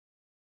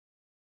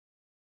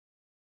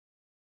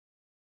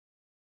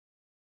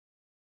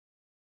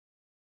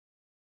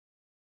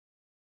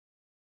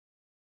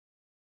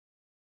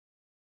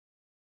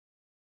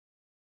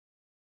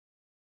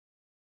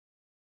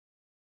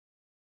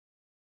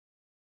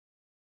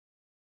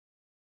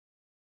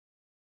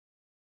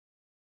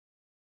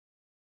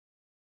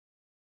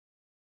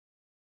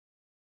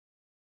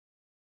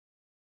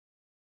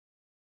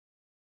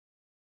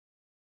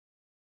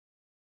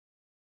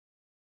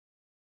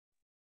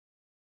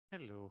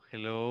Hello,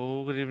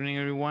 hello, good evening,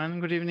 everyone.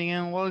 Good evening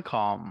and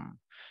welcome.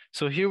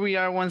 So here we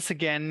are once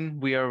again.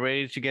 We are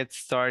ready to get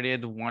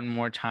started one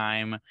more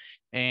time.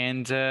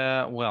 And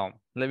well,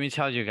 let me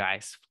tell you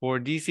guys, for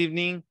this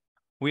evening,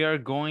 we are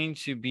going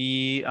to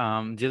be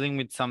dealing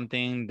with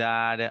something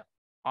that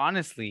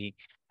honestly,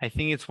 I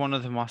think it's one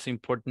of the most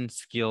important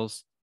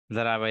skills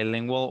that a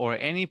bilingual or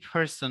any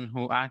person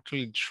who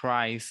actually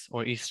tries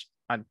or is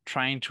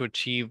trying to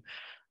achieve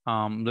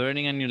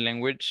learning a new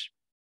language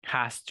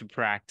has to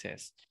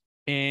practice.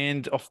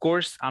 And of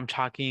course, I'm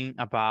talking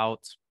about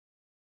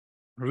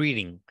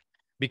reading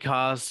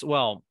because,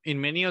 well,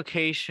 in many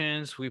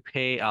occasions, we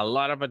pay a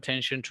lot of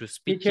attention to Teacher,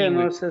 speaking.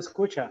 no se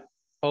escucha.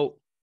 Oh,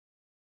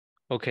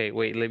 okay,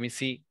 wait, let me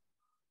see.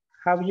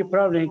 Have you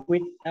problem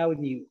with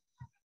audio?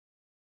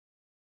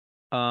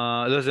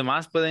 ¿Los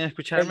demás pueden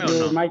escucharme Check o your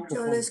no? Yo le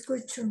microphone.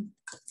 escucho.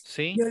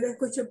 Sí, Yo le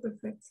escucho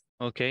perfecto.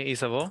 okay,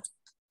 Isabel,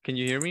 can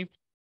you hear me?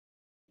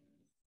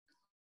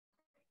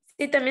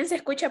 Sí, también se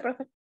escucha,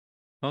 profe.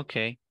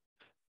 Okay.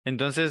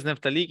 Entonces,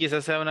 Neftalí,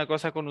 quizás sea una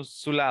cosa con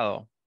su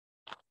lado.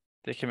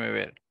 Déjeme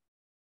ver.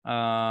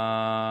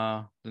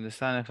 ¿Dónde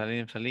está Neftalí?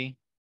 Neftalí.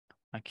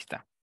 Aquí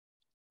está.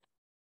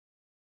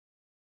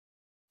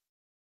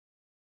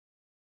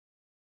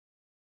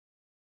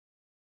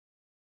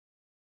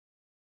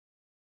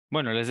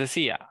 Bueno, les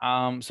decía,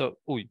 so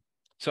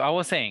I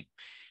was saying,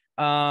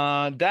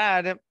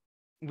 that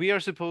we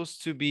are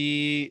supposed to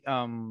be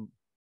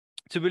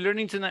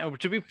learning tonight, or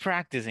to be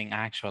practicing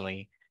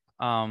actually,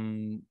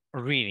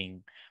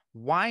 reading.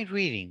 Why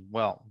reading?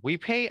 Well, we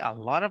pay a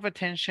lot of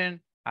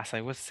attention, as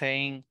I was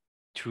saying,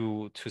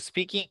 to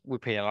speaking. We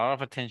pay a lot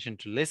of attention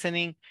to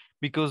listening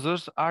because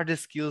those are the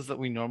skills that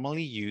we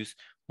normally use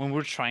when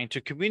we're trying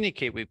to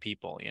communicate with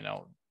people,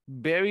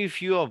 very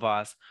few of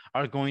us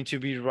are going to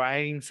be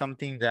writing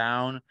something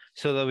down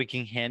so that we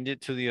can hand it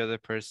to the other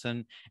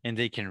person and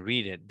they can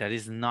read it. That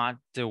is not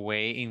the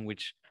way in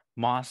which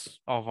most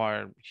of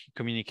our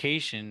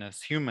communication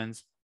as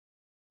humans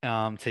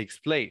takes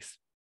place.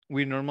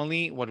 We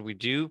normally, what we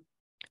do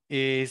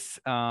is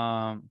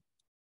that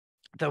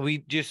we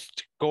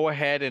just go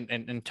ahead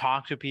and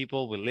talk to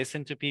people, we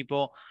listen to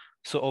people.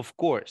 So of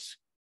course,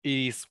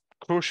 it is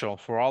crucial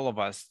for all of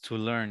us to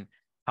learn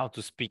how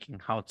to speak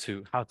and how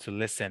to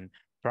listen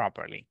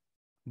properly.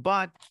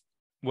 But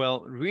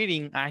well,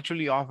 reading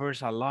actually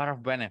offers a lot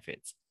of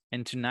benefits.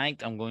 And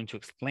tonight I'm going to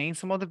explain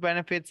some of the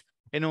benefits,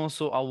 and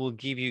also I will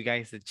give you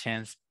guys the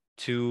chance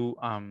to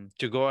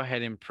go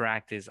ahead and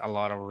practice a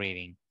lot of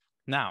reading.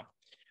 Now,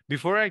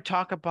 before I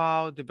talk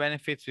about the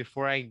benefits,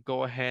 before I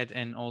go ahead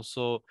and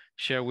also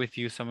share with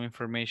you some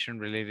information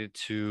related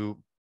to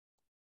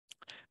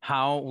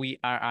how we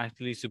are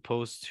actually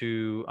supposed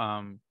to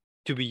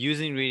be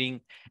using reading,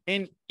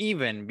 and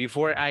even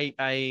before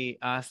I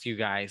ask you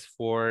guys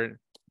for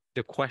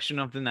the question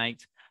of the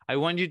night, I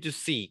want you to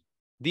see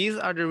these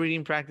are the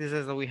reading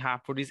practices that we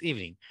have for this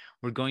evening.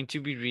 We're going to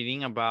be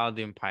reading about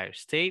the Empire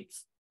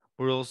States.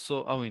 We're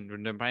also,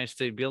 the Empire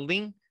State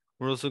Building.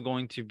 We're also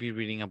going to be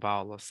reading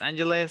about Los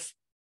Angeles,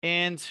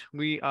 and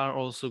we are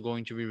also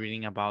going to be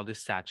reading about the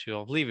Statue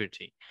of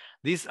Liberty.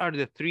 These are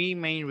the three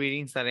main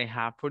readings that I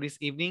have for this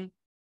evening.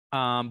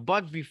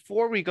 But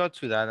before we go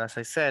to that, as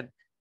I said,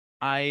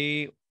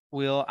 I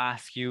will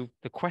ask you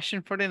the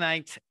question for the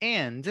night,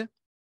 and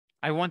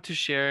I want to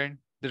share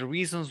the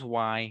reasons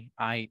why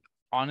I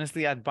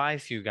honestly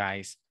advise you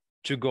guys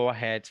to go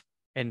ahead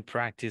and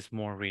practice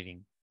more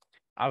reading.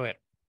 A ver,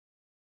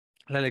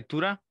 la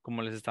lectura,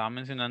 como les estaba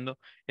mencionando,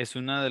 es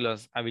una de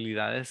las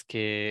habilidades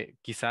que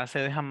quizás se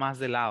deja más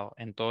de lado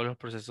en todos los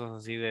procesos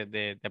así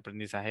de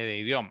aprendizaje de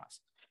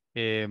idiomas.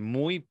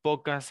 Muy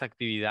pocas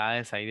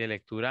actividades hay de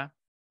lectura.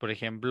 Por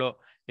ejemplo,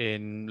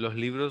 en los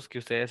libros que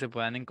ustedes se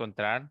puedan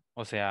encontrar,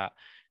 o sea,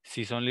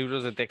 si son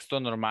libros de texto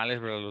normales,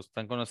 pero los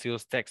tan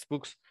conocidos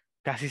textbooks,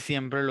 casi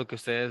siempre lo que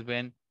ustedes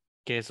ven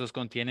que esos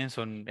contienen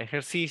son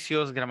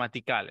ejercicios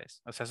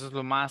gramaticales. O sea, eso es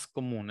lo más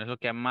común, es lo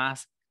que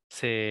más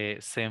se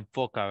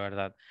enfoca,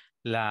 ¿verdad?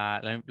 La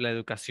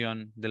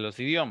educación de los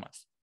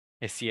idiomas.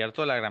 Es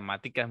cierto, la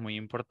gramática es muy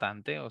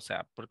importante, o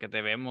sea, porque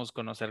debemos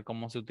conocer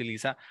cómo se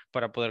utiliza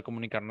para poder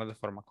comunicarnos de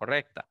forma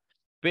correcta.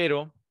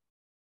 Pero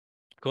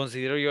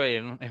considero yo,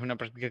 es una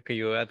práctica que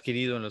yo he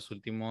adquirido en los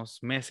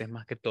últimos meses,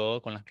 más que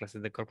todo con las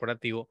clases de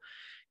corporativo,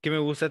 que me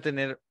gusta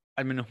tener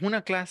al menos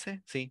una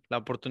clase, sí, la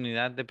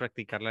oportunidad de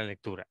practicar la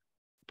lectura,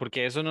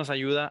 porque eso nos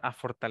ayuda a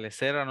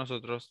fortalecer a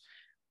nosotros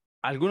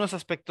algunos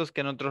aspectos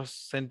que en otros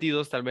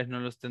sentidos tal vez no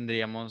los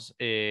tendríamos,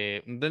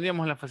 no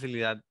tendríamos la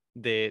facilidad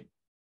de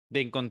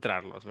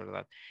encontrarlos,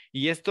 ¿verdad?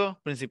 Y esto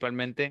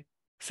principalmente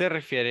se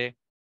refiere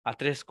a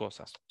tres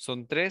cosas.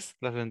 Son tres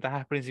las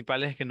ventajas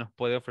principales que nos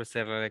puede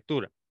ofrecer la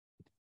lectura.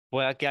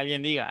 Pueda que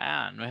alguien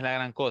diga, no es la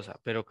gran cosa,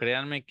 pero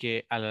créanme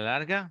que a la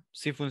larga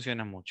sí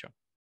funciona mucho.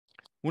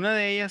 Una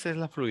de ellas es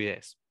la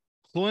fluidez.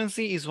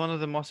 Fluency is one of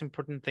the most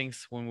important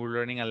things when we're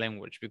learning a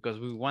language because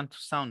we want to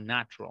sound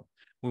natural.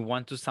 We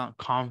want to sound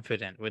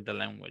confident with the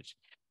language.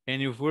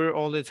 And if we're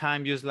all the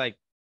time just like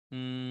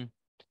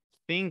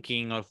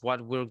thinking of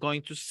what we're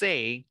going to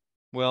say,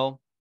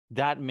 well,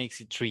 that makes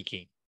it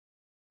tricky.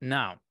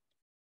 Now,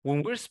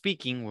 when we're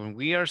speaking, when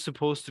we are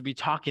supposed to be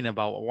talking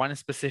about one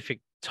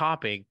specific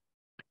topic,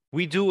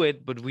 we do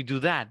it, but we do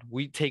that.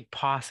 We take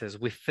pauses,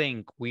 we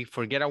think, we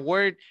forget a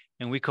word,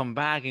 and we come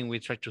back and we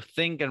try to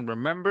think and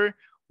remember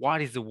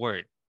what is the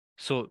word.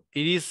 So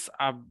it is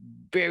a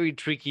very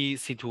tricky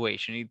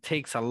situation. It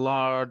takes a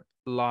lot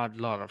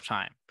of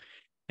time.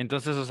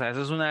 Entonces, o sea,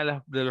 eso es uno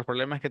de los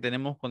problemas que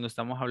tenemos cuando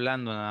estamos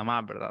hablando nada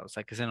más, ¿verdad? O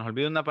sea, que se nos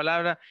olvida una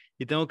palabra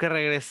y tengo que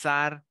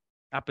regresar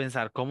a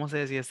pensar cómo se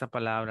decía esta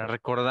palabra,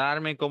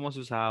 recordarme cómo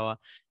se usaba,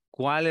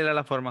 cuál era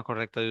la forma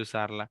correcta de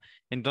usarla.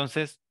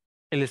 Entonces,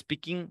 el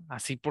speaking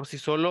así por sí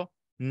solo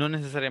no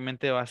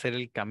necesariamente va a ser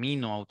el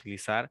camino a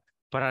utilizar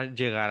para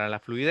llegar a la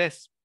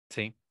fluidez,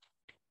 ¿sí?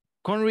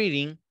 Con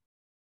reading,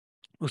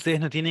 ustedes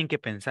no tienen que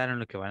pensar en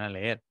lo que van a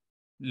leer.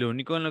 Lo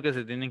único en lo que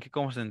se tienen que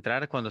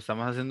concentrar cuando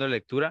estamos haciendo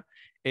lectura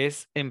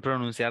es en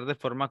pronunciar de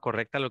forma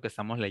correcta lo que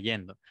estamos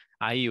leyendo.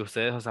 Ahí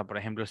ustedes, o sea, por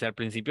ejemplo, si al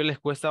principio les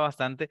cuesta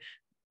bastante,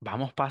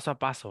 vamos paso a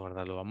paso,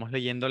 ¿verdad? Lo vamos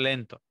leyendo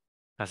lento.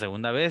 La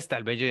segunda vez,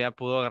 tal vez yo ya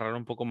puedo agarrar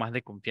un poco más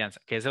de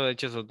confianza, que eso de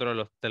hecho es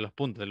otro de los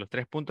puntos, de los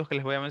 3 puntos que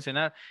les voy a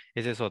mencionar,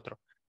 ese es otro.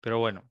 Pero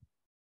bueno,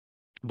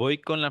 voy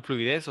con la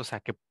fluidez, o sea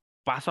que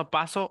paso a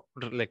paso,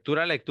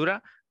 lectura a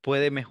lectura,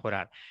 puede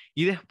mejorar.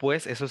 Y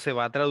después eso se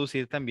va a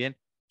traducir también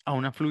a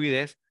una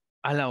fluidez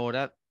a la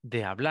hora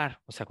de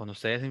hablar. O sea, cuando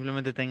ustedes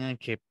simplemente tengan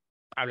que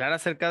hablar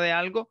acerca de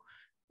algo,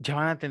 ya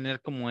van a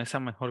tener como esa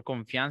mejor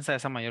confianza,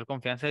 esa mayor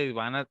confianza y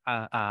van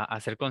a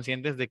ser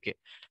conscientes de que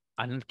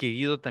han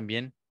adquirido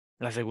también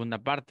la segunda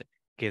parte,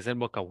 que es el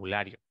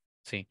vocabulario.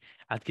 Sí,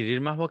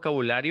 adquirir más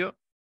vocabulario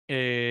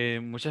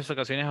muchas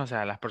ocasiones, o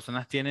sea, las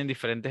personas tienen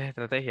diferentes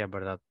estrategias,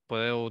 ¿verdad?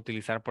 Puedo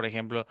utilizar, por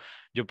ejemplo,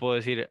 yo puedo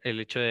decir el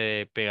hecho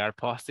de pegar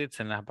post-its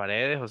en las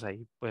paredes, o sea,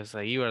 pues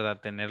ahí, ¿verdad?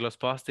 Tener los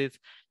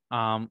post-its,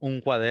 un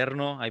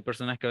cuaderno, hay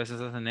personas que a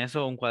veces hacen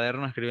eso, un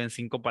cuaderno, escriben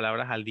 5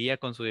 palabras al día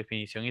con su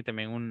definición y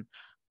también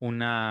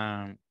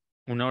una,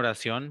 una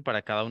oración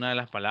para cada una de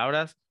las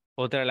palabras.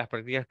 Otra de las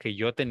prácticas que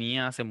yo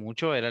tenía hace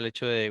mucho era el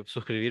hecho de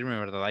suscribirme,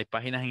 ¿verdad? Hay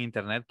páginas en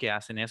internet que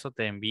hacen eso,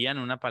 te envían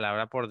una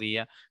palabra por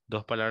día,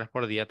 2 palabras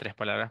por día, 3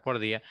 palabras por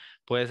día.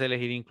 Puedes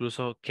elegir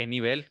incluso qué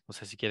nivel, o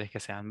sea, si quieres que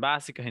sean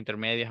básicas,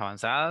 intermedias,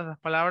 avanzadas las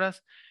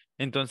palabras.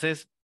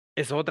 Entonces,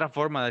 es otra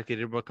forma de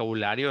adquirir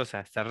vocabulario, o sea,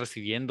 estar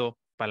recibiendo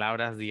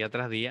palabras día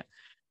tras día,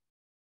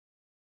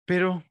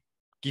 pero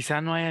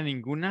quizá no haya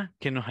ninguna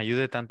que nos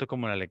ayude tanto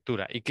como la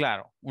lectura. Y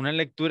claro, una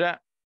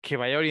lectura que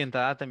vaya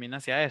orientada también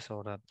hacia eso,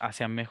 ¿verdad?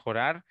 Hacia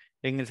mejorar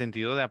en el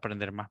sentido de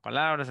aprender más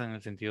palabras, en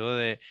el sentido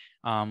de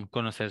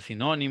conocer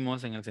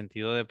sinónimos, en el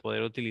sentido de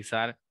poder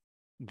utilizar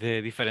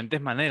de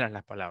diferentes maneras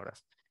las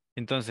palabras.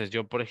 Entonces,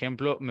 yo, por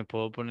ejemplo, me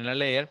puedo poner a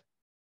leer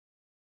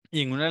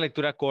y en una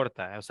lectura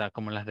corta, o sea,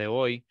 como las de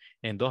hoy,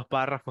 en 2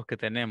 párrafos que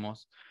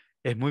tenemos,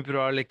 es muy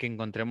probable que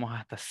encontremos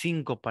hasta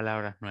 5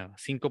 palabras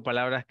nuevas, 5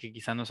 palabras que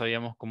quizás no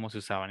sabíamos cómo se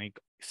usaban. Y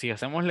si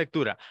hacemos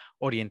lectura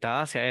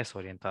orientada hacia eso,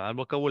 orientada al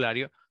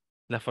vocabulario,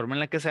 la forma en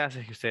la que se hace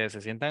es que ustedes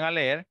se sientan a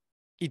leer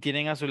y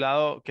tienen a su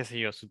lado, qué sé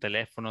yo, su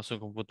teléfono, su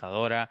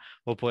computadora,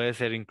 o puede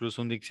ser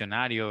incluso un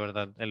diccionario,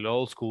 ¿verdad? El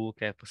old school,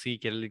 que pues sí,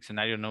 quiere el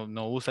diccionario,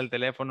 no usa el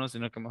teléfono,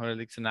 sino que mejor el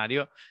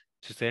diccionario.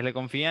 Si ustedes le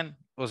confían,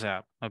 o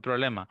sea, no hay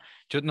problema.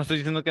 Yo no estoy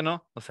diciendo que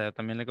no, o sea,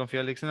 también le confío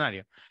al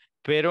diccionario,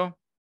 pero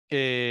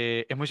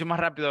es mucho más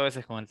rápido a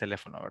veces con el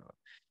teléfono, ¿verdad?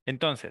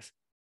 Entonces,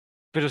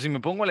 pero si me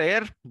pongo a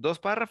leer 2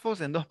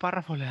 párrafos, en 2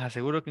 párrafos les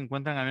aseguro que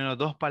encuentran al menos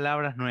 2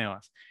 palabras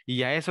nuevas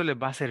y a eso les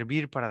va a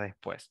servir para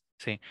después,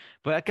 ¿sí?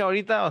 Puede que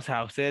ahorita, o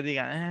sea, ustedes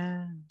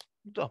digan,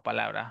 2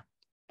 palabras,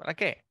 ¿para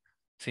qué?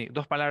 Sí,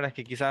 2 palabras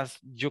que quizás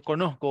yo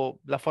conozco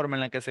la forma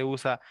en la que se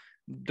usa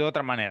de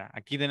otra manera.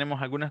 Aquí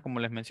tenemos algunas, como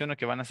les menciono,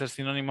 que van a ser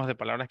sinónimos de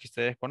palabras que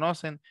ustedes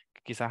conocen,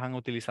 que quizás han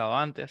utilizado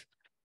antes,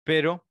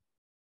 pero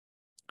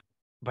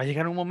va a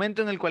llegar un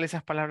momento en el cual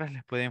esas palabras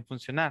les pueden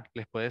funcionar,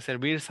 les puede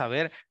servir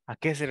saber a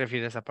qué se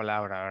refiere esa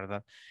palabra,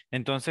 ¿verdad?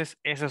 Entonces,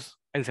 ese es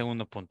el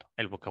segundo punto,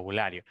 el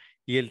vocabulario.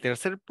 Y el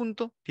tercer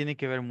punto tiene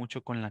que ver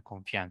mucho con la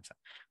confianza.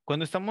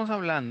 Cuando estamos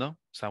hablando, o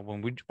sea,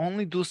 when we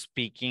only do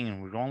speaking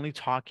and we're only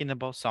talking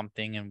about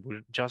something and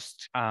we're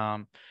just,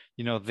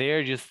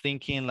 there just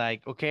thinking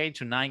like, okay,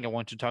 tonight I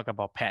want to talk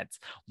about pets.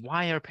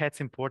 Why are pets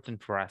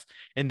important for us?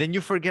 And then you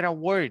forget a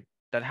word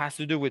that has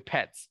to do with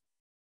pets,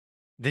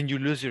 then you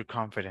lose your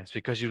confidence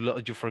because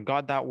you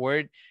forgot that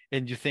word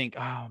and you think,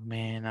 oh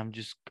man, I'm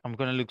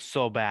gonna look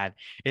so bad.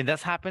 And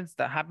that happens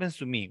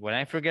to me when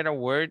I forget a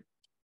word.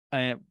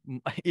 uh,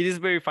 it is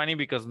very funny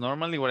because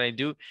normally what I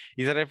do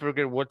is that I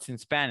forget words in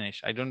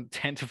Spanish. I don't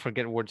tend to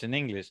forget words in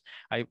English.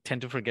 I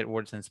tend to forget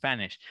words in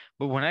Spanish.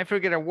 But when I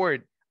forget a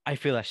word, I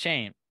feel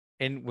ashamed.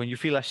 And when you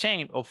feel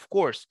ashamed, of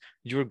course,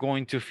 you're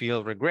going to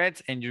feel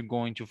regrets and you're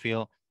going to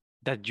feel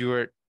that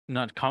you're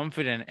not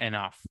confident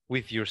enough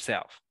with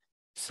yourself.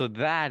 So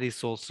that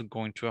is also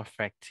going to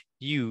affect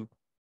you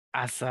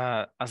as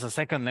a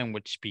second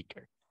language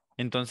speaker.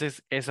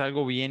 Entonces, es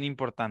algo bien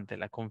importante.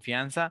 La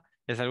confianza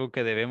es algo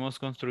que debemos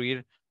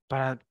construir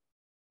para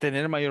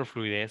tener mayor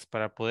fluidez,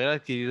 para poder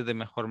adquirir de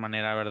mejor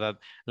manera, ¿verdad?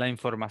 La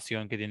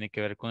información que tiene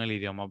que ver con el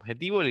idioma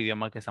objetivo, el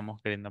idioma que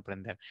estamos queriendo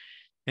aprender.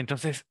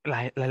 Entonces,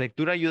 la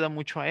lectura ayuda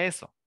mucho a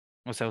eso.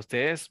 O sea,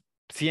 ustedes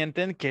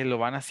sienten que lo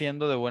van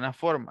haciendo de buena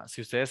forma.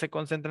 Si ustedes se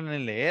concentran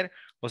en leer,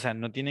 o sea,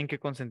 no tienen que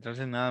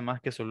concentrarse en nada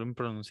más que solo en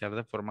pronunciar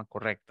de forma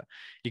correcta.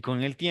 Y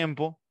con el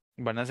tiempo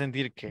van a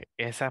sentir que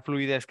esa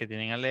fluidez que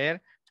tienen al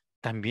leer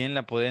también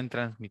la pueden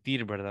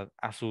transmitir, ¿verdad?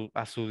 A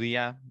su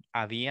día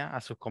a día,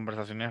 a sus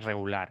conversaciones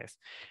regulares.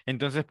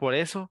 Entonces, por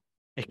eso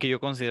es que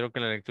yo considero que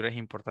la lectura es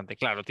importante.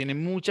 Claro, tiene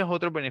muchos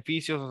otros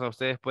beneficios, o sea,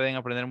 ustedes pueden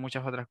aprender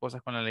muchas otras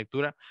cosas con la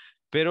lectura,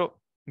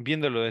 pero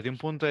viéndolo desde un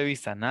punto de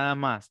vista nada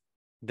más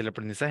del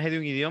aprendizaje de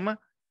un idioma,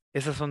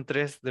 esos son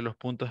tres de los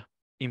puntos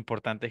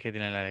importantes que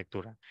tiene la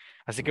lectura.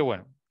 Así que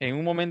bueno, en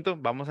un momento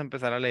vamos a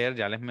empezar a leer,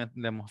 ya les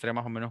mostré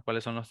más o menos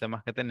cuáles son los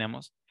temas que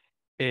tenemos.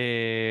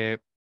 Eh,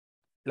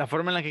 la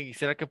forma en la que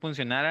quisiera que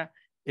funcionara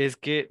es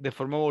que de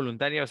forma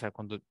voluntaria, o sea,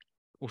 cuando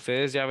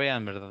ustedes ya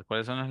vean, ¿verdad?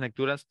 Cuáles son las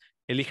lecturas,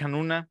 elijan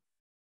una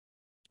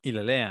y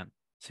la lean,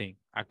 sí,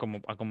 a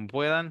como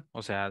puedan,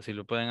 o sea, si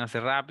lo pueden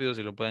hacer rápido,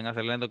 si lo pueden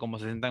hacer lento, como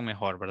se sientan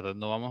mejor, ¿verdad?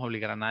 No vamos a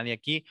obligar a nadie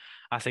aquí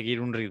a seguir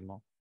un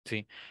ritmo,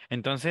 sí.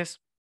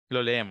 Entonces,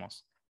 lo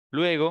leemos.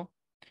 Luego,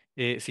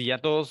 si ya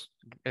todos,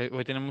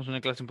 hoy tenemos una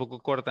clase un poco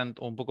corta,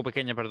 o un poco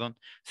pequeña, perdón,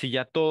 si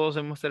ya todos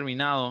hemos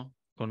terminado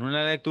con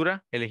una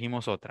lectura,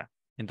 elegimos otra.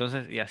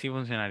 Entonces, y así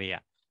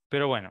funcionaría.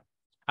 Pero bueno,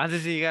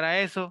 antes de llegar a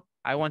eso,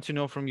 I want to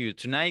know from you.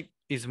 Tonight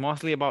is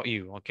mostly about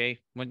you, okay?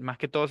 Más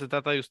que todo se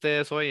trata de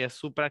ustedes hoy, es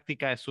su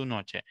práctica, es su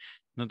noche,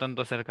 no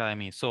tanto acerca de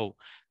mí. So,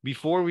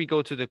 before we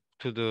go to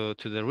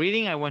the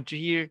reading, I want to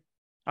hear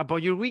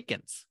about your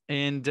weekends.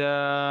 And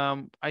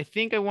I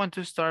think I want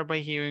to start by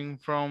hearing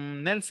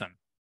from Nelson.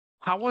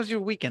 How was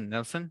your weekend,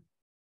 Nelson?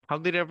 How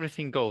did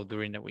everything go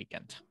during the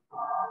weekend?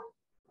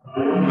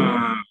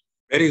 Uh,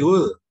 Very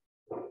good.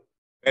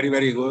 Very,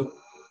 very good.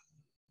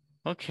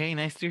 Okay,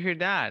 nice to hear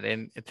that.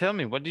 And tell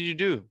me, what did you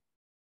do?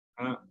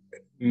 Uh,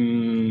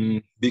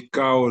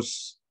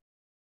 because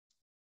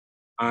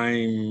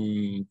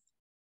I'm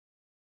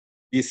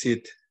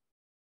visit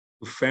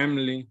to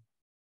family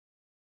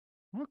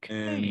Okay,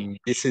 and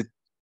visit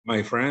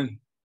my friend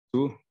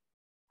too.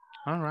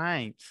 all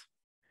right.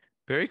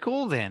 Very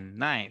cool then.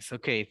 Nice.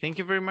 Okay, thank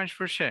you very much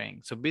for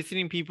sharing. So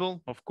visiting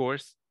people, of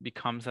course,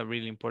 becomes a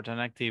really important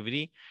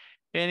activity,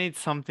 and it's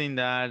something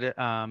that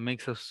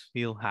makes us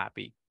feel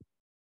happy.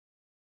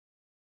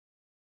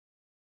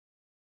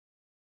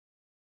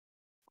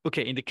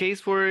 Okay, in the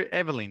case for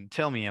Evelyn,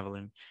 tell me,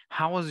 Evelyn,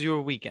 how was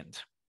your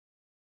weekend?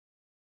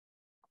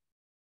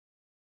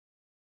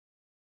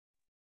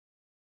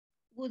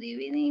 Good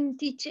evening,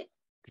 teacher.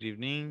 Good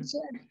evening.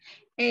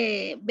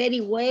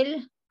 Very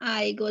well.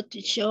 I go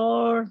to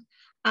shore.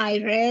 I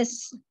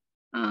rest.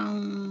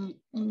 In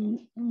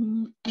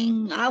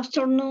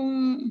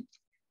afternoon,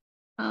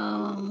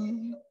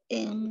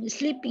 and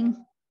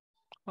sleeping.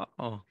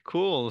 Oh,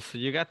 cool. So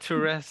you got to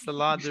rest a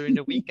lot during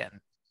the weekend.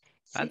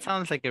 That Sí.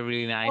 sounds like a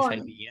really nice Oh,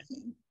 idea.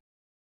 sí.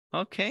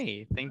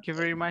 Okay, thank you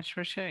very much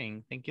for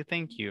sharing. Thank you,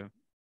 thank you.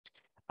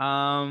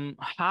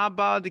 How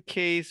about the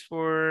case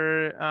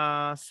for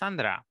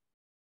Sandra?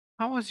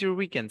 How was your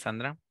weekend,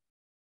 Sandra?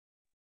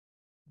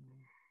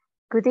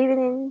 Good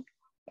evening.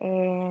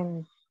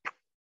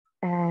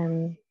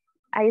 And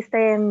I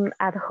stay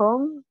at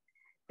home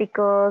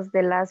because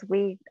the last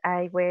week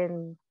I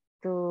went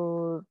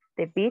to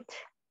the beach,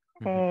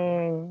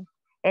 Mhm.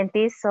 and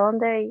this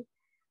Sunday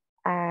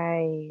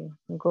I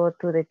go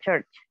to the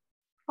church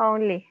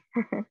only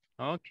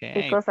Okay.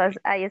 because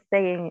I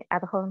stay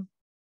at home.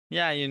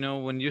 Yeah, you know,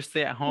 when you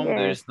stay at home, Yes,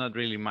 there's not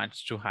really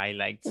much to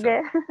highlight. So,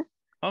 yeah.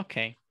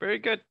 okay, very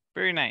good,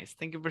 very nice.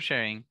 Thank you for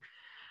sharing.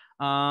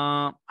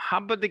 How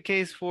about the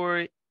case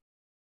for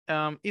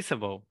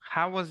Isabel?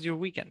 How was your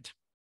weekend?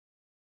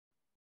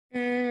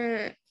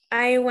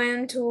 I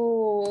went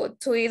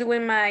to eat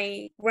with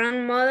my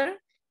grandmother,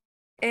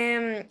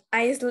 and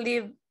I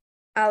sleep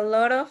a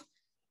lot of,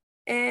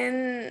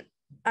 and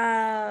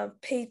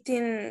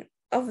painting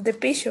of the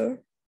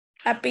picture,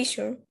 a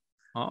picture.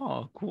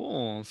 Oh,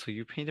 cool. So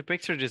you paint a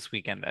picture this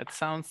weekend. That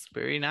sounds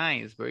very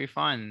nice, very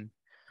fun.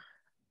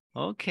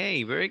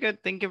 Okay, very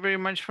good. Thank you very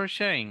much for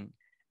sharing.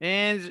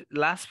 And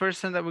last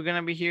person that we're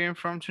going to be hearing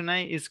from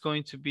tonight is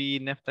going to be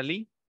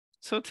Neftali.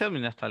 So tell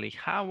me, Neftali,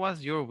 how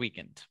was your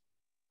weekend?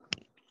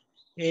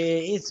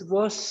 It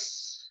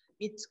was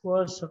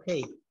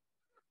okay.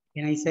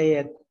 Can I say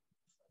it?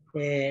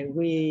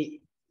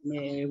 We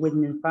with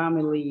my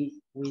family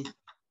we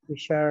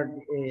shared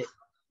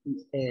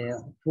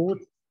food,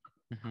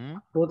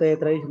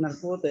 traditional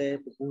food,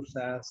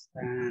 pupusas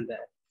and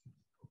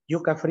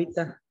yuca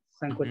frita,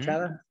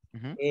 sancochada,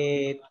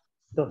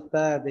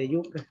 tostada de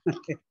yuca.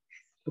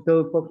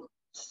 All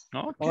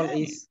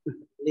Okay. is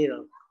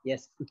little,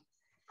 yes.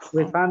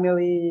 With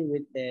family,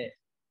 with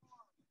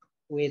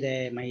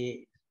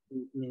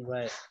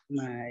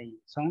my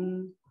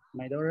son,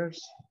 my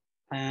daughters,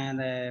 and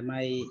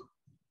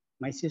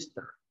my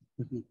sister,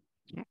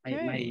 my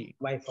Okay.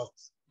 wife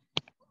folks.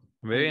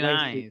 Very Wife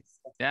with nice.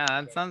 Yeah,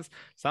 that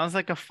sounds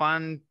like a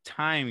fun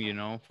time, you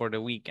know, for the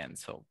weekend.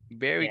 So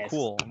very yes,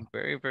 cool.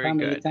 Very, very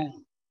family good.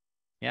 time.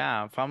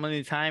 Yeah,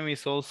 family time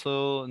is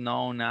also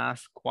known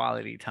as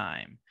quality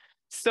time.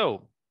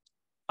 So,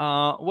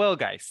 well,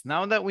 guys,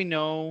 now that we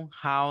know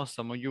how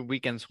some of your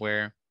weekends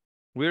were,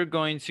 we're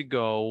going to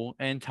go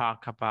and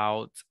talk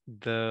about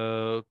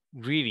the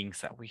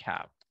readings that we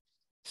have.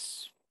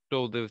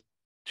 So the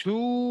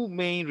two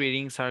main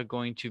readings are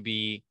going to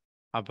be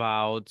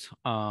about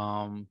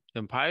the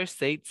Empire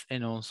States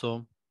and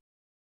also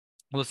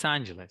Los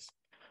Angeles.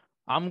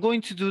 I'm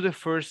going to do the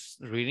first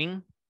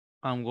reading.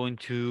 I'm going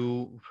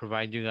to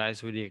provide you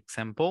guys with the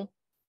example.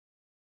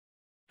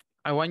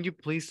 I want you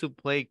please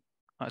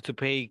to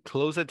pay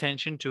close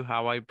attention to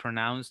how I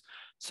pronounce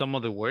some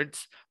of the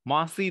words,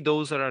 mostly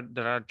those that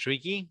are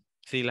tricky.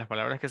 Sí, las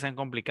palabras que sean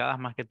complicadas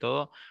más que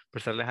todo,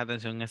 prestarles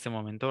atención en este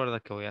momento,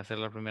 ¿verdad? Que voy a hacer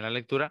la primera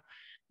lectura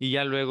y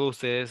ya luego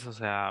ustedes, o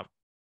sea,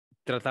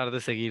 tratar de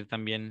seguir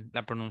también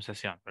la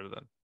pronunciación,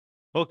 ¿verdad?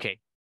 Okay,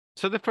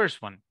 so the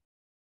first one,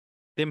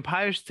 the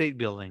Empire State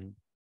Building.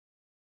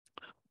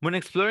 When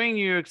exploring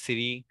New York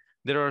City,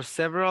 there are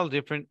several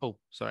different, oh,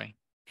 sorry,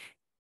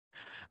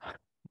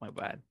 my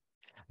bad.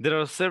 There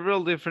are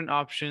several different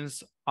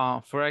options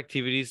for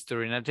activities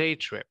during a day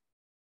trip.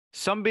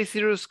 Some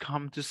visitors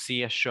come to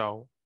see a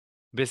show,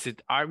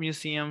 visit art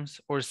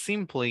museums, or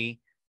simply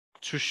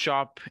to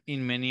shop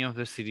in many of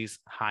the city's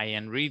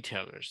high-end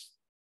retailers.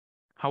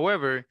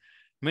 However,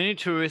 many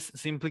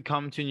tourists simply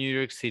come to New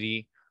York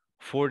City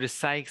for the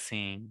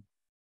sightseeing.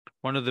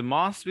 One of the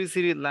most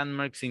visited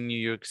landmarks in New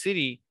York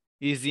City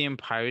is the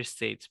Empire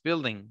State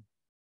Building.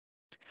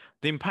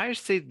 The Empire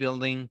State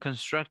Building,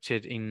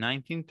 constructed in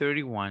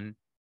 1931,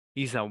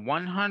 is a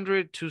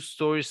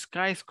 102-story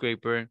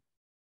skyscraper,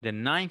 the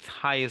 9th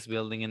highest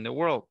building in the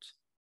world,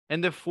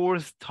 and the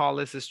 4th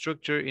tallest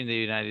structure in the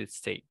United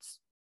States.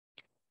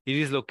 It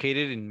is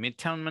located in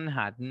Midtown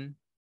Manhattan.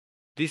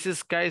 This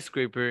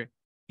skyscraper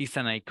is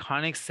an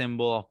iconic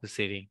symbol of the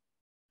city,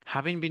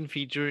 having been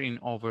featured in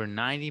over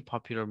 90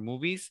 popular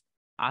movies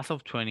as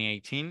of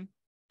 2018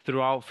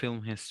 throughout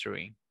film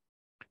history.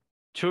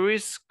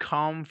 Tourists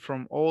come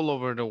from all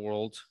over the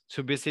world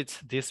to visit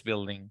this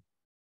building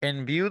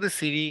and view the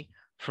city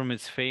from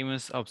its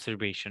famous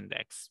observation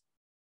decks.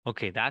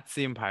 Okay, that's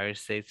the Empire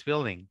State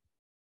Building.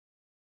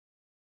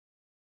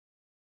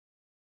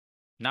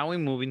 Now we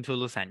move into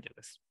Los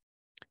Angeles.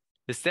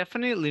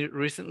 Stephanie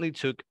recently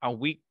took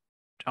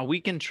a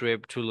weekend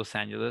trip to Los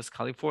Angeles,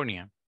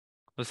 California.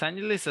 Los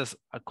Angeles is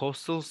a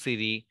coastal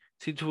city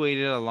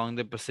situated along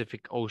the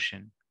Pacific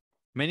Ocean.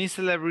 Many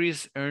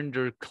celebrities earned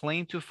their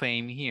claim to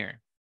fame here.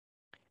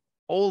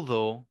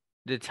 Although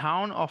the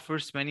town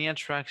offers many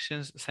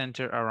attractions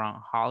centered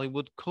around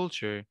Hollywood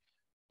culture,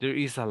 there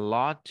is a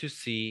lot to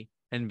see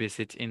and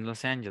visit in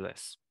Los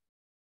Angeles.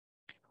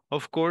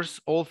 Of course,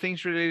 all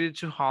things related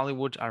to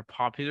Hollywood are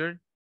popular.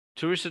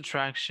 Tourist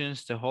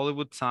attractions, the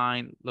Hollywood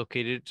sign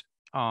located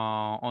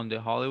on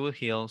the Hollywood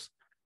Hills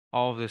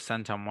of the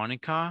Santa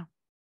Monica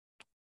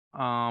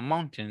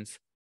Mountains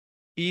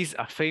is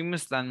a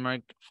famous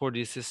landmark for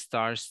this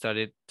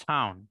star-studded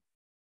town.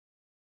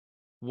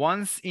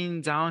 Once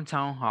in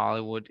downtown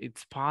Hollywood,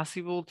 it's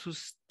possible to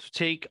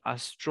take a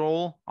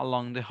stroll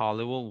along the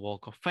Hollywood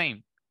Walk of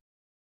Fame.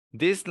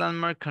 This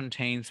landmark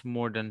contains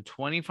more than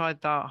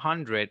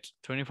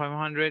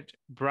 2,500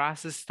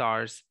 brass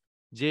stars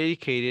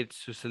dedicated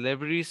to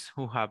celebrities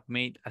who have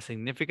made a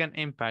significant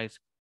impact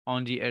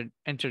on the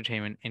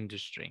entertainment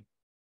industry.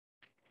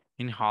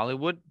 In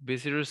Hollywood,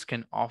 visitors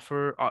can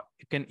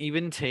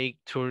even take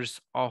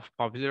tours of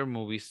popular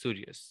movie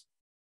studios.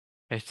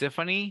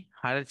 Stephanie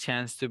had a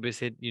chance to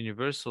visit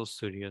Universal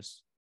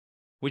Studios,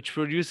 which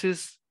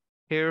produces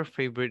her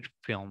favorite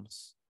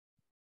films.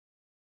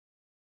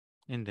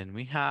 And then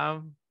we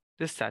have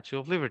the Statue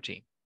of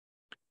Liberty.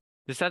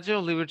 The Statue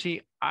of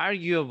Liberty,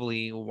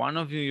 arguably one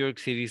of New York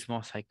City's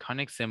most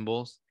iconic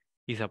symbols,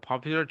 is a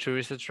popular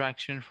tourist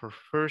attraction for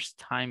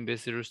first-time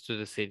visitors to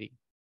the city.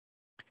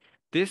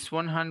 This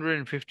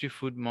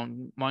 150-foot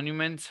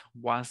monument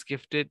was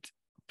gifted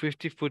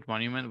 50-foot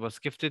monument was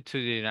gifted to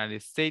the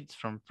United States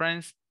from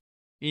France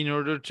in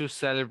order to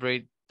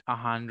celebrate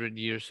 100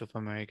 years of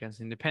America's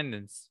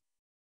independence.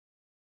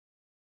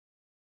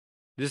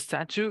 The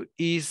statue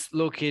is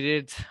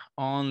located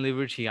on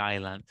Liberty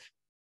Island,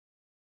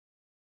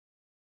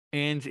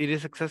 and it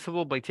is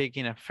accessible by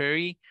taking a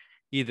ferry,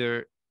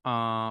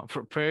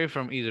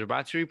 from either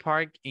Battery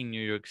Park in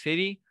New York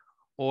City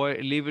or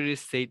Liberty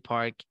State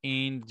Park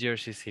in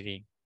Jersey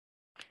City.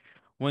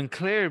 When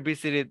Claire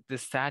visited the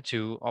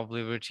Statue of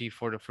Liberty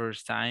for the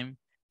first time,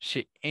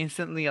 she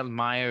instantly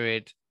admired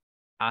it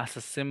as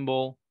a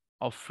symbol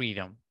of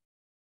freedom.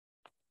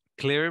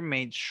 Claire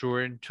made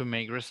sure to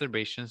make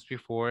reservations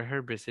before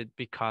her visit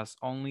because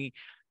only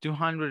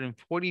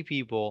 240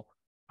 people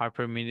are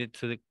permitted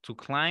to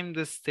climb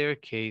the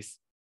staircase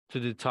to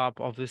the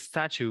top of the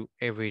statue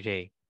every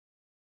day.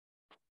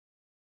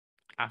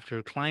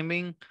 After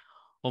climbing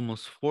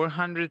almost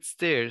 400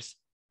 stairs,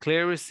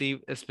 Claire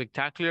received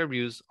spectacular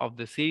views of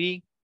the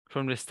city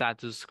from the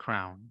statue's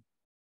crown.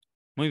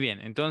 Muy bien,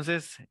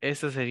 entonces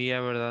esta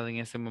sería, ¿verdad? En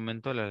este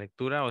momento la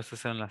lectura, o estas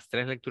son las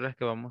 3 lecturas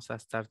que vamos a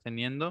estar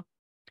teniendo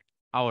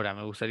Ahora,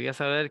 me gustaría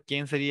saber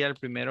quién sería el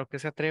primero que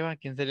se atreva,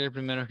 quién sería el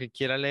primero que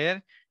quiera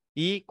leer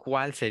y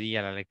cuál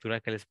sería la lectura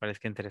que les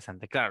parezca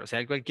interesante. Claro, si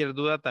hay cualquier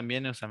duda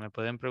también, o sea, me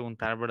pueden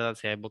preguntar, ¿verdad?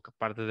 Si hay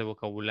partes de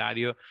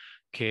vocabulario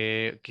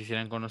que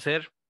quisieran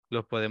conocer,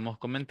 los podemos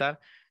comentar,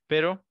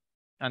 pero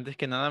antes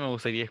que nada me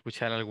gustaría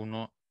escuchar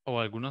alguno o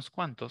algunos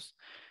cuantos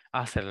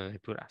hacer la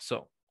lectura.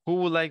 So,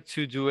 who would like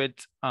to do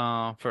it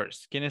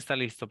first? ¿Quién está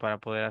listo para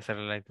poder hacer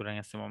la lectura en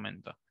este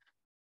momento?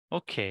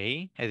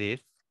 Okay,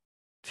 Edith.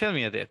 Tell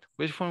me, Edith,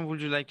 which one would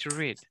you like to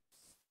read?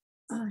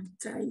 I'm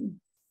trying.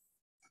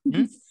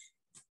 Hmm?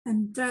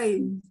 I'm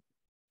trying.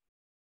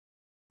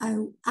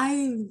 I'm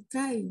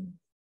trying.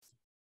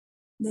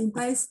 The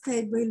Empire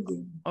State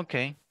Building.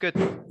 Okay, good.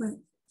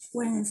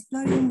 When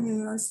exploring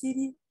New York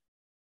City,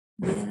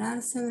 there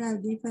are several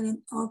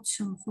different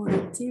options for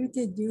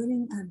activity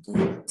during a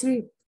day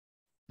trip.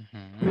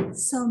 Mhm.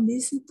 Some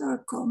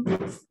visitors come.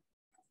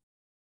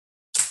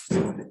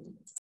 Sorry.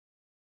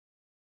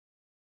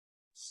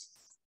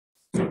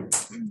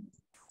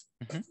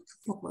 Mhm.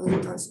 Poco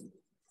de tos.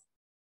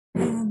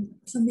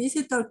 Some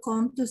visitors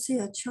come to see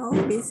a show,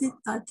 visit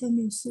art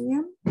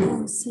museum,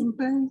 or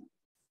simply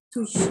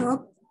to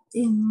shop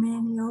in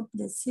many of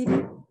the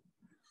city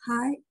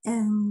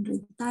high-end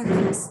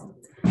retailers.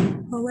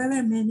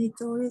 However, many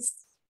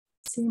tourists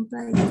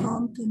simply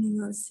come to New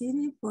York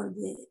City for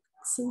the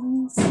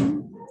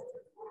sightseeing.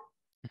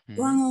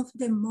 One of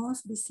the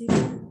most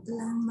visited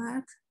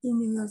landmarks in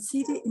New York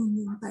City is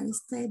the Empire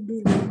State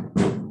Building.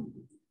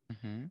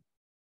 Mhm.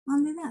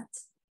 Only that.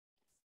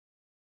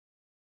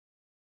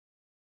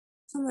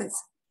 Solo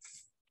eso.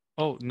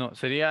 Oh, no,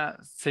 sería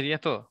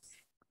todo.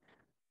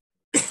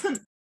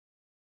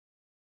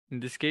 In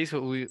this case,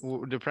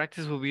 the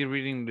practice will be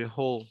reading the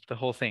whole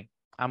thing,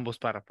 ambos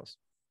párrafos.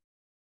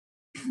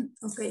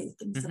 Ok,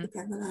 que me está Mhm.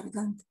 picando la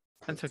garganta.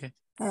 That's okay.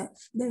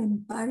 The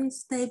Empire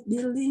State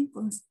Building,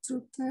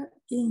 constructed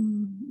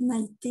in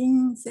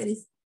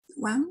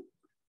 1931,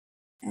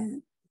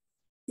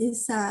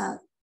 is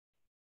a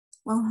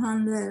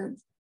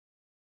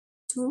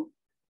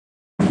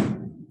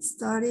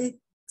 102-story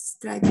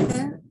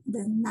structure,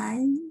 the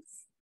ninth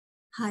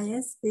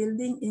highest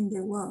building in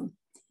the world,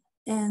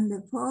 and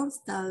the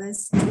fourth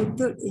tallest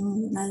structure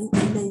in the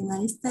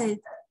United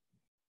States.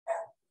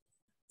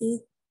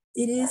 It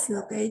is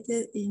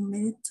located in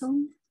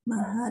Midtown,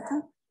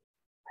 Manhattan.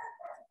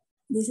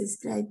 This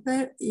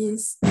skyscraper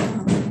is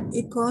an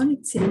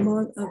iconic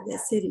symbol of the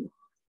city,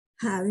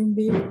 having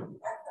been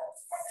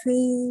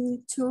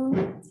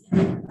featured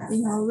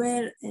in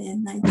over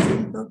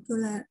 19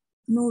 popular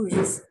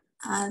movies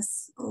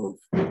as of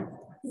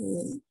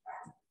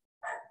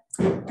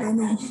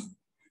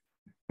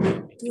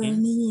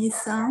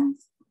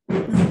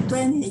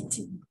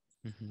 2018.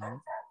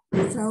 Mhm.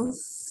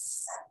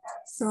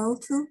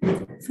 Through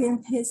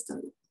film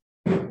history.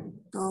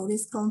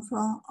 Tourists come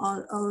from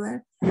all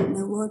over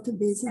the world to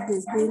visit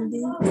this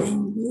building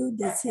and view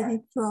the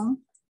city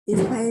from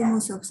its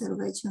famous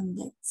observation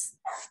decks.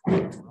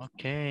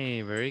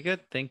 Okay, very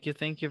good. Thank you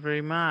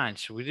very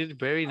much. We did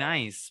very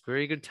nice.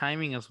 Very good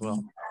timing as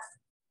well.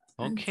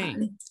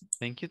 Okay,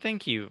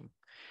 thank you.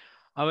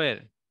 A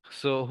ver,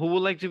 so who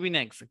would like to be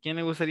next? ¿Quién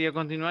le gustaría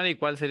continuar y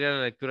cuál sería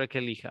la lectura que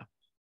elija?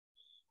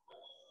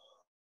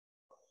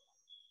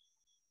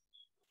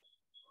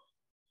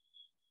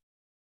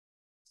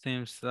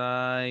 Seems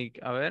like,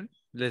 a ver,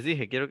 les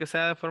dije, quiero que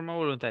sea de forma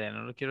voluntaria,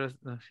 no quiero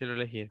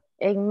elegir.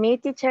 En mi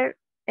teacher,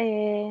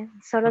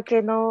 solo Ok.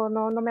 que no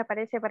me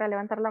aparece para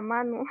levantar la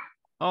mano.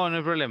 Oh, no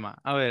hay problema.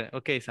 A ver,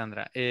 ok,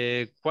 Sandra,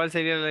 ¿cuál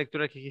sería la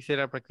lectura que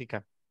quisiera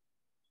practicar?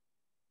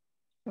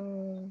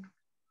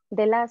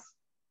 The last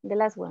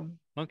one.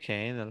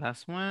 Okay, the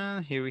last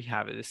one, here we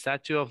have it, the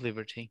Statue of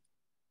Liberty.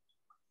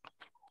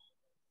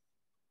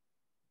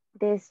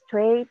 The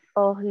Statue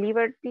of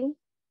Liberty,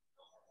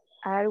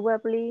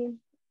 arguably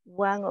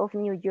one of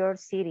New York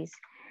City's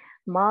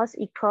most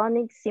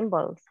iconic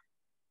symbols,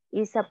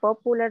 is a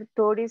popular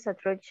tourist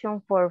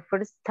attraction for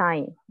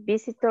first-time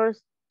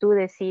visitors to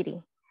the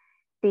city.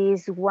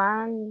 This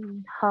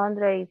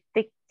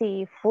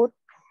 150-foot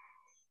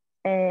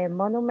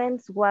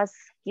monument was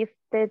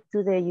gifted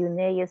to the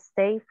United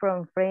States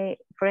from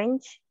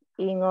French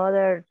in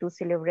order to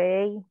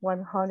celebrate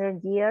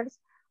 100 years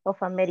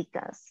of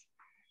America's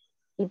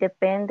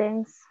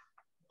independence.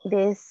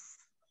 This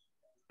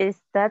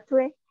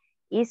statue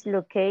is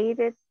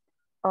located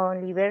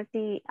on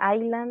Liberty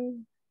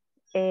Island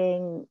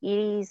and it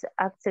is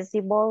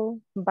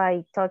accessible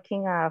by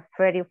taking a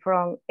ferry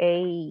from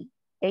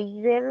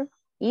either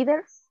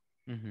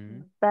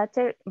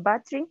Battery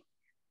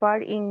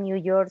Park in New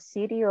York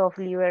City of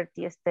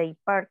Liberty State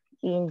Park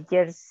in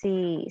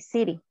Jersey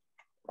City.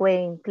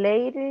 When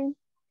Claire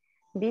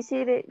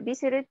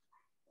visited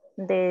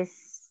the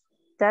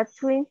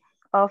Statue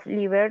of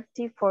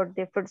Liberty for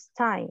the first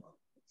time,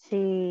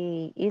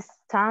 she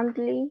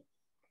instantly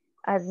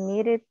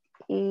admitted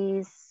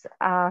is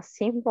a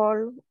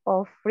symbol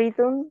of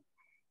freedom.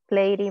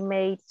 Clary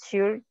made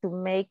sure to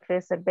make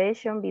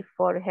reservation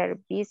before her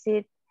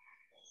visit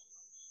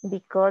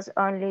because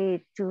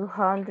only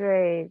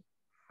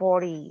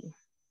 240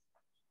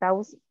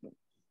 thousand,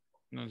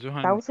 No,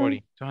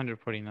 thousand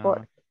 240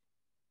 nada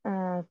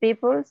más.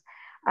 peoples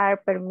are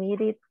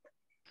permitted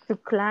to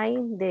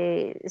climb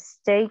the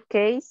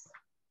staircase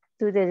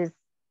to the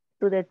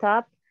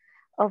top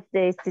of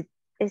the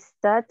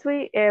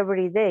statue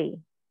every day.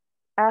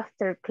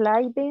 After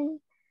climbing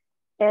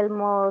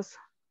almost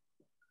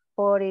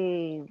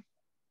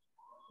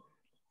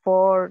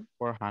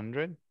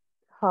 400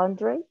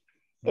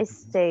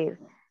 stairs,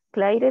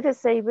 Clyde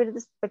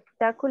saved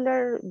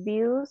spectacular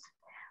views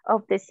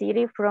of the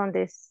city from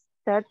the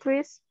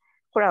statue's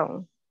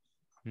crown.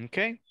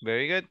 Ok,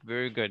 very good,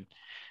 very good.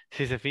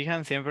 Si se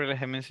fijan, siempre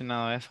les he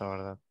mencionado eso,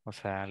 ¿verdad? O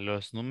sea,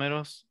 los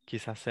números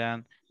quizás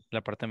sean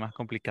la parte más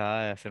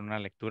complicada de hacer una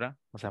lectura.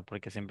 O sea,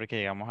 porque siempre que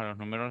llegamos a los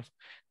números,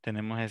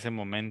 tenemos ese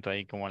momento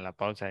ahí como en la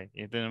pausa.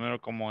 ¿Y este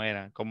número cómo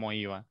era? ¿Cómo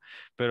iba?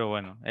 Pero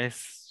bueno,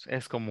 es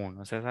común.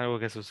 O sea, es algo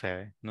que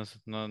sucede. No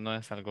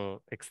es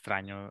algo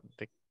extraño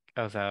de,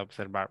 o sea,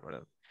 observar,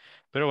 ¿verdad?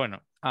 Pero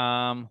bueno,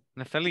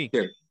 Neftali.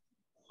 Here.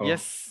 Oh,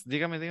 Yes,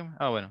 dígame.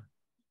 Ah, bueno.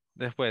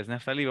 Después,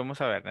 Neftali, vamos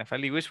a ver.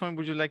 Neftali, which one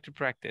would you like to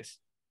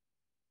practice?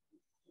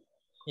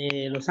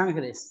 Los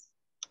Ángeles.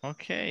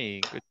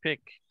 Okay, good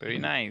pick. Very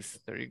nice.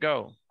 There you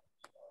go.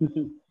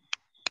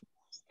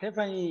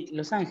 Stephanie,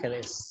 Los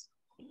Angeles.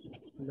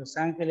 Los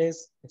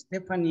Angeles.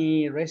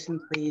 Stephanie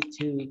recently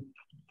to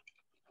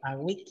a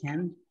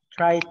weekend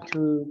tried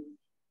to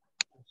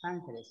Los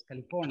Angeles,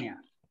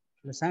 California.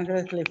 Los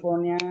Angeles,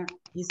 California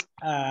is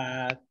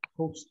a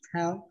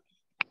coastal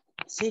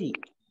city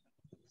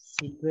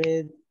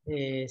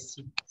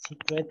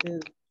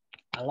situated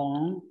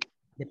along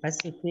the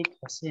Pacific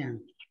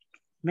Ocean.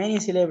 Many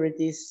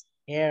celebrities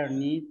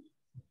earned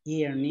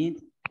their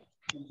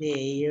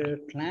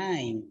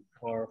climb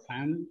for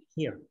fun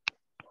here.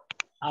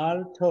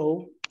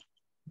 Although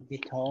the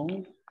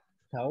town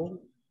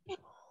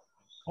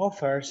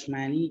offers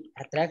many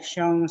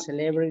attractions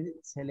centered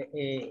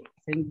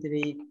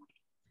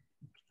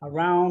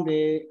around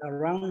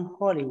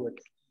Hollywood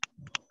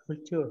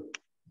culture.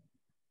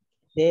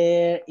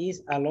 There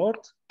is a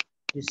lot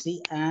to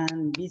see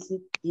and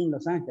visit in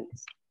Los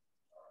Angeles.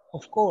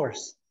 Of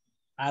course,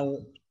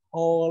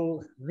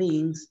 all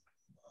things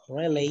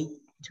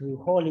related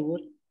to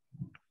Hollywood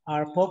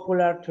are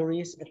popular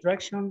tourist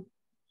attraction,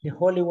 the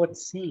Hollywood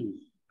scene.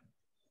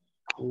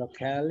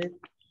 Located,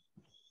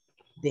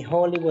 the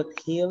Hollywood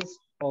Hills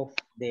of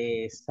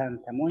the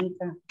Santa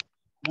Monica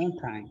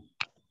Mountain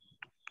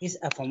is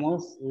a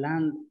famous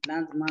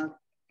landmark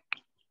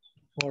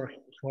for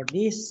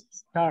this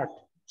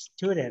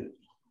student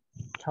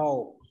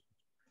tour.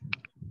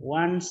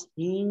 Once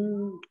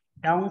in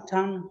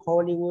downtown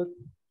Hollywood,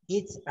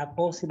 it's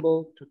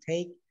possible to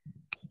take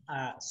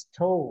a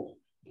stroll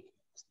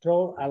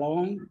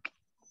along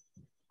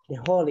the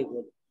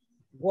Hollywood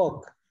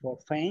Walk for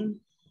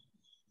Fame.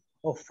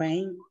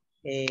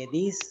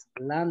 This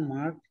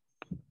landmark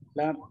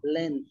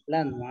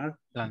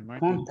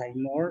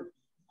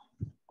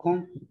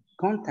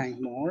contain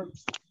more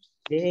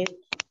the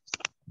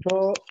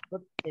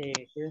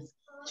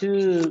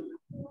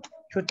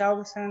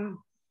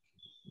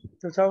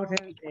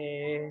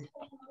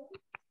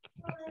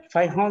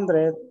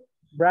 2,500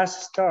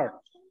 brass start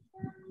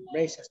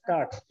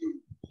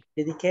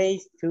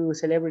dedicated to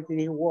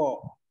celebrity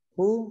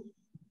who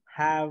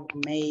have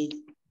made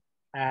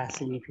a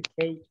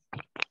significant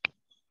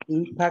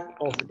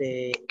impact of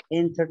the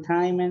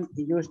entertainment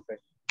industry.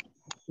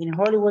 In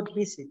Hollywood,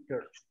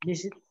 visitors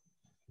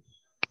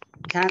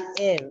can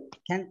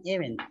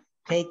even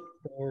take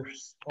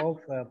tours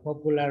of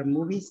popular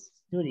movie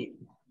studio.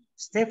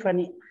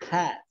 Stephanie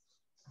had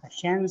a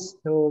chance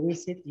to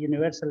visit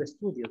Universal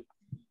Studios,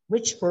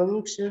 which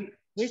produces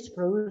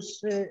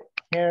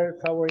her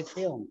favorite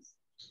films.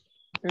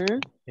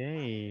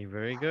 Okay,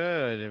 very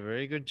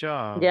good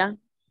job. Yeah.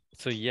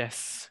 So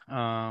yes,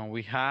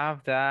 we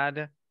have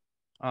that.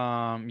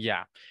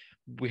 Yeah,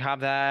 we have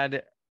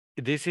that.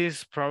 This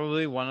is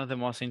probably one of the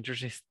most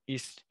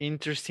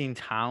interesting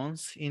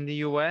towns in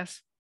the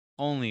US.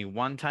 Only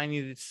one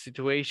tiny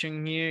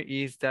situation here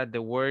is that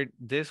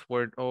this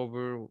word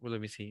over, let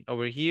me see,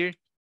 over here,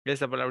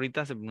 esa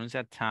palabrita se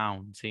pronuncia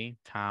town, ¿sí?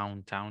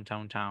 Town,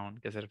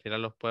 que se refiere a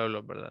los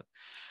pueblos, ¿verdad?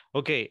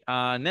 Ok,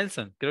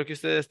 Nelson, creo que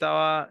usted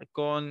estaba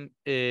con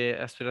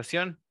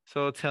aspiración.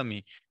 So tell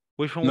me,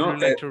 which one would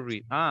you like to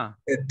read?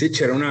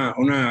 Teacher, una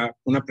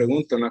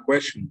pregunta, una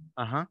question.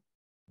 Ajá.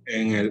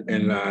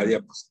 En la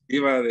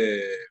diapositiva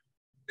de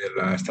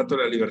la Estatua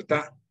de la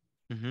Libertad,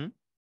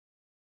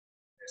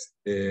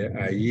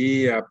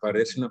 ahí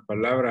aparece una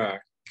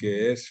palabra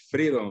que es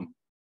freedom.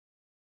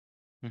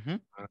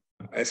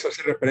 Eso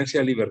hace referencia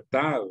a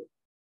libertad.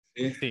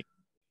 ¿sí? Sí.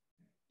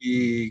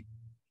 Y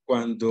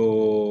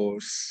cuando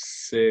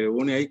se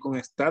une ahí con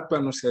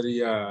estatua, no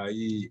sería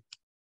ahí,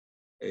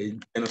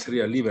 no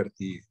sería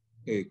liberty.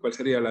 ¿Cuál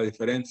sería la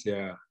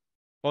diferencia?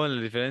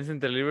 La diferencia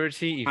entre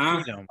liberty y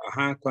freedom.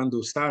 Ajá, cuando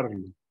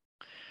usarlo.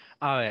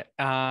 A ver,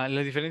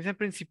 la diferencia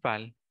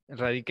principal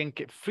radica en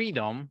que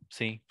freedom,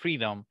 sí,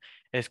 freedom,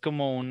 es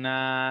como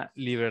una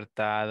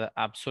libertad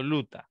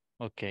absoluta.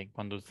 Ok,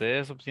 cuando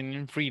ustedes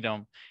obtienen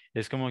freedom,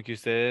 Es como que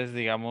ustedes,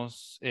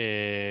 digamos,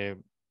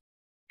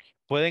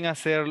 pueden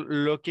hacer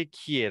lo que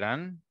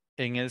quieran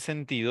en el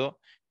sentido,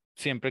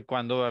 siempre y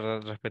cuando,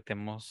 ¿verdad?,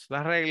 respetemos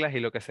las reglas y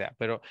lo que sea.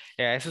 Pero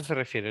a eso se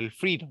refiere el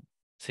freedom,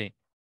 ¿sí?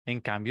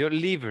 En cambio,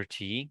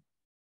 liberty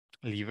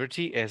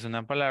es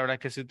una palabra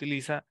que se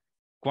utiliza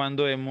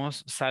cuando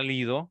hemos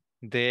salido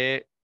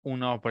de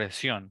una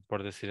opresión,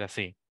 por decir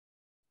así.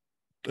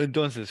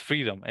 Entonces,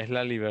 freedom es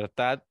la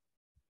libertad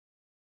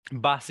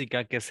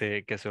básica que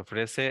se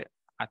ofrece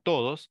a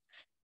todos,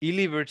 y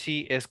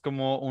liberty es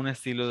como un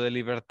estilo de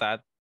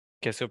libertad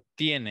que se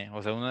obtiene,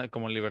 o sea, una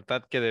como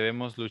libertad que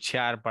debemos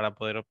luchar para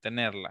poder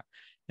obtenerla.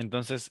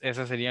 Entonces,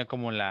 esa sería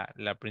como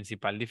la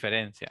principal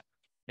diferencia.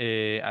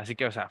 Así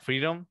que, o sea,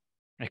 freedom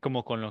es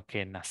como con lo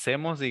que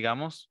nacemos,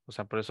 digamos, o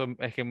sea, por eso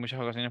es que en muchas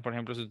ocasiones, por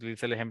ejemplo, se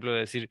utiliza el ejemplo de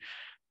decir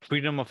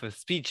freedom of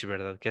speech,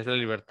 ¿verdad? Que es la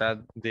libertad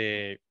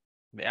de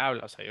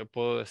habla, o sea, yo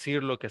puedo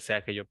decir lo que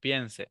sea que yo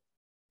piense.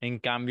 En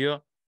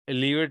cambio,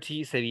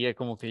 liberty sería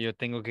como que yo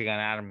tengo que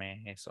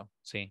ganarme eso,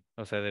 sí.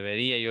 O sea,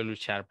 debería yo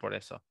luchar por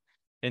eso.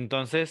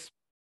 Entonces,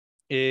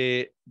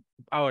 eh,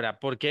 ahora,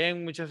 ¿por qué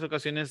en muchas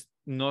ocasiones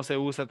no se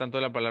usa tanto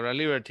la palabra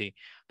liberty?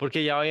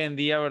 Porque ya hoy en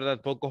día,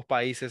 ¿verdad? Pocos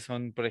países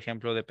son, por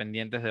ejemplo,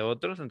 dependientes de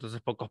otros,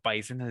 entonces pocos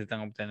países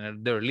necesitan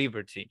obtener their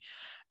liberty.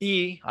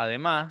 Y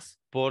además,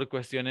 por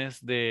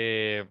cuestiones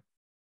de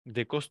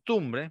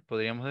costumbre,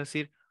 podríamos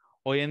decir,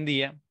 hoy en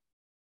día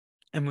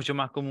es mucho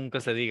más común que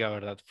se diga,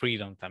 ¿verdad?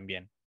 Freedom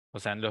también. O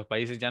sea, los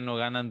países ya no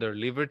ganan their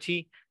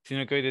liberty,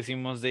 sino que hoy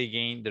decimos they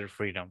gain their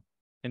freedom.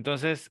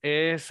 Entonces,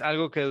 es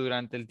algo que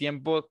durante el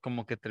tiempo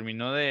como que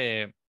terminó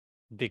de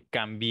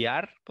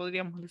cambiar,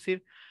 podríamos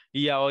decir,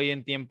 y ya hoy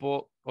en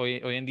tiempo,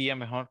 hoy en día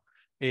mejor,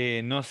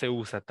 no se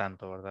usa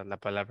tanto, ¿verdad? La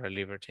palabra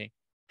liberty,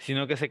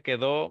 sino que se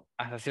quedó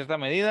hasta cierta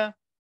medida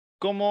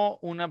como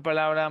una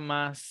palabra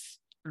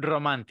más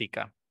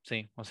romántica,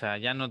 sí, o sea,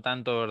 ya no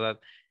tanto,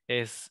 ¿verdad?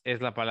 Es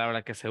la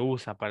palabra que se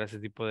usa para ese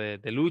tipo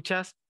de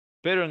luchas,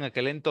 pero en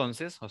aquel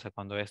entonces, o sea,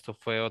 cuando esto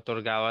fue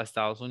otorgado a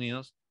Estados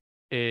Unidos,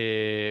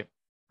 eh,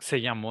 se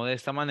llamó de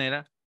esta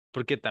manera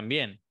porque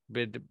también,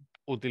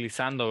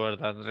 utilizando,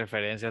 ¿verdad?,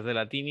 referencias de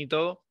latín y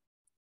todo,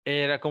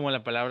 era como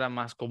la palabra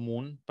más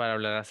común para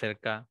hablar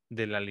acerca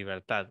de la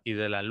libertad y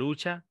de la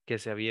lucha que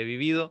se había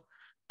vivido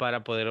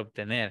para poder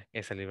obtener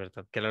esa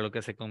libertad, que era lo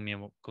que se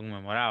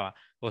conmemoraba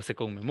o se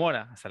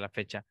conmemora hasta la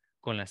fecha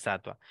con la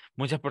estatua.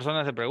 Muchas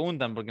personas se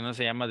preguntan por qué no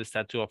se llama The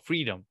Statue of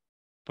Freedom,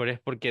 pero es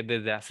porque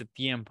desde hace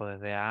tiempo,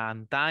 desde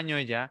antaño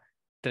ya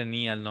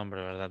tenía el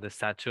nombre, ¿verdad? The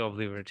Statue of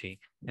Liberty.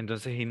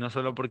 Entonces, y no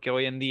solo porque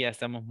hoy en día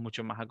estamos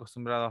mucho más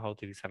acostumbrados a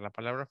utilizar la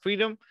palabra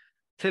freedom,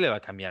 se le va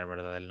a cambiar,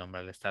 ¿verdad?, el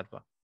nombre a la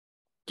estatua.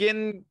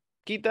 ¿Quién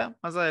quita?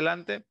 Más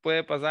adelante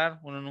puede pasar,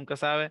 uno nunca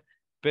sabe,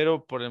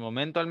 pero por el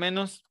momento al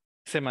menos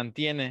se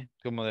mantiene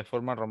como de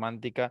forma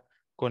romántica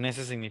con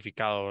ese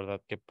significado,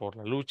 ¿verdad? Que por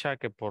la lucha,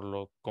 que por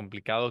lo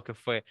complicado que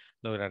fue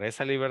lograr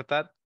esa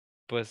libertad,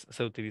 pues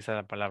se utiliza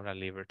la palabra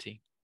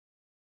liberty.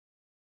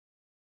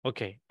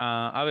 Ok,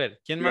 a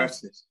ver, ¿quién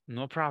más? Gracias.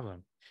 No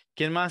problem.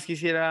 ¿Quién más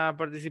quisiera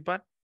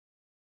participar?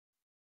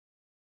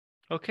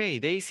 Ok,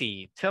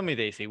 Daisy, tell me,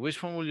 Daisy,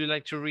 which one would you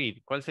like to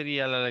read? ¿Cuál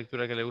sería la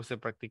lectura que le guste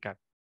practicar?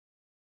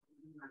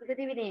 Good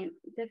evening.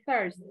 The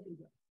first.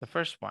 The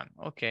first one.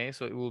 Okay,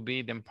 so it will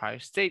be the Empire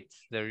State.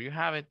 There you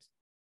have it.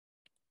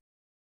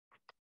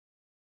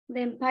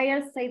 The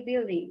Empire State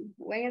Building.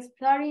 When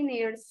exploring New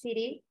York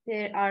City,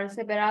 there are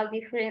several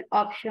different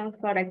options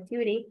for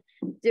activity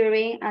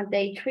during a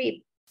day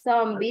trip.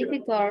 Some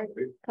visitors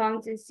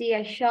come to see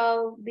a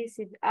show,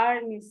 visit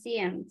art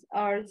museums,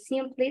 or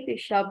simply to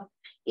shop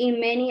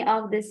in many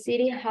of the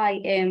city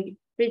high-end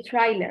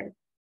retailers.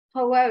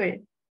 However,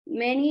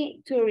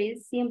 many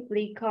tourists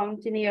simply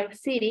come to New York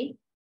City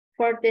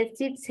for the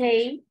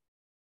city.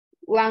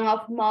 One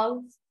of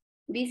most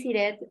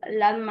visited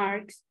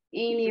landmarks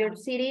in New York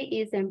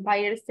City is the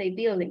Empire State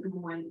Building.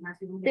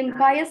 The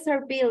Empire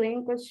State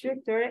Building,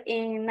 constructed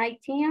in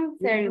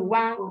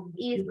 1931,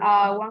 is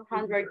a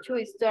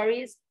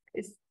 102-story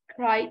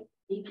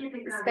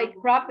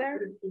skyscraper,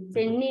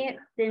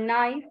 the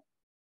ninth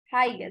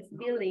highest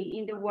building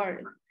in the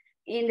world,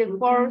 and the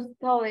fourth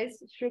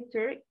tallest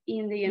structure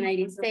in the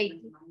United States.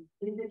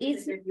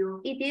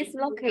 It is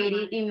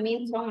located in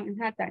Midtown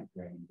Manhattan.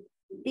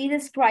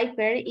 This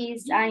skyscraper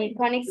is an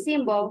iconic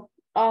symbol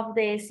of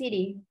the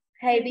city,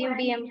 having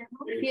been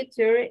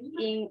featured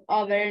in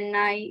over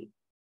 90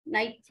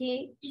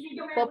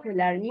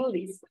 popular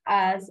movies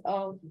as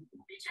of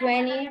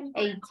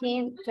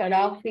 2018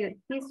 total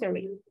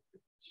history.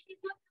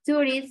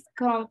 Tourists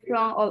come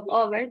from all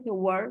over the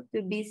world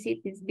to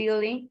visit this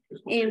building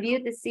and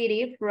view the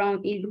city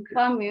from its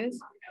famous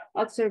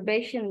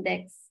observation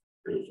decks.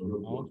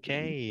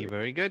 Okay,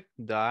 very good.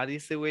 That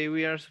is the way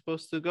we are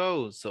supposed to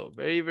go. So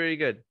very, very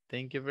good.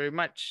 Thank you very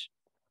much.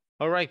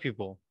 All right,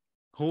 people.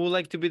 Who would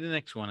like to be the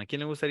next one? ¿A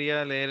quién le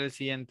gustaría leer el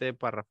siguiente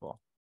párrafo?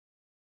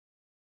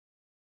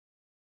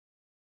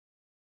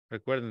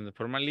 Recuerden, de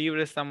forma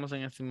libre estamos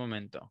en este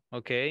momento.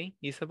 Okay,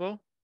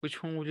 Isabel,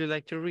 which one would you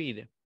like to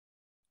read?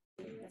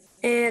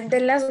 The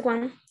last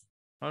one.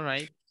 All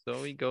right.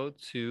 So we go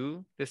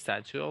to the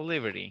Statue of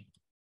Liberty.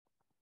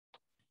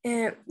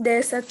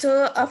 The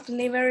Statue of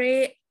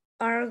Liberty,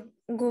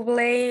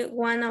 arguably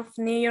one of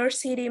New York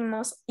City's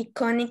most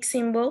iconic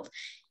symbols,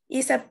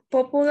 is a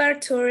popular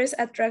tourist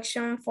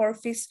attraction for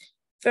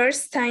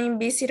first-time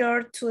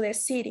visitors to the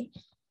city.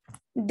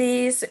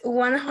 This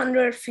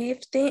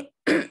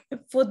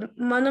 150-foot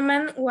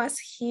monument was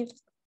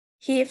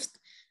gifted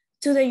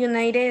to the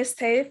United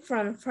States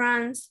from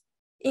France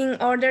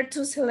in order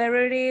to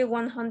celebrate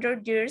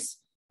 100 years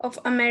of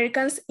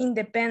American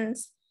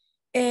independence.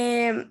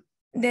 The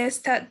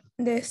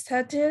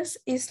statue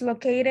is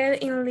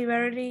located in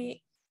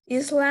Liberty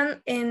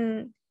Island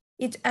and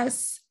it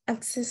has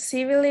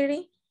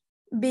accessibility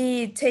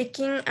by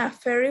taking a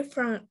ferry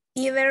from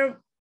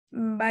either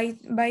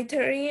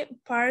Battery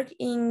Park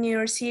in New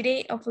York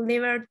City or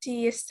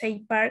Liberty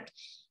State Park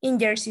in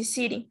Jersey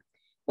City.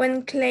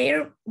 When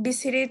Claire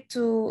visited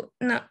the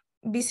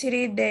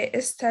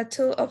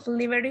Statue of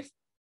Liberty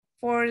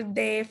for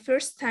the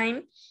first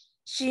time,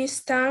 she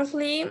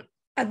instantly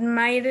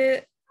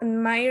admired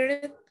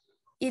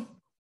it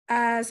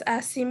as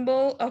a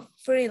symbol of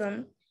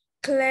freedom.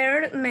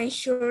 Claire made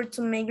sure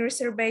to make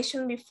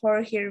reservations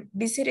before her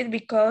visit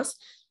because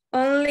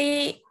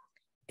only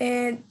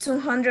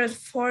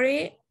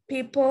 240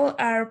 people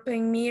are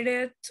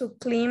permitted to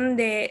climb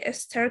the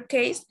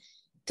staircase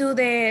to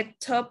the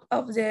top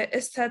of the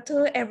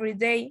statue every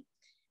day.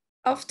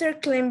 After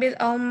climbing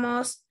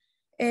almost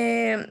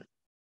 400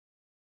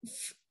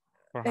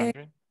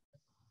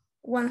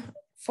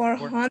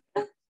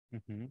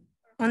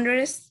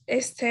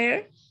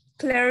 stairs,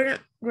 Claire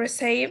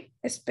received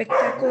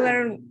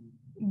spectacular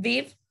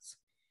views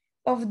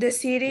of the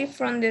city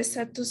from the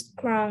statue's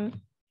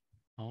crown.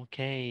 Ok,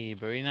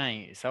 very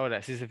nice.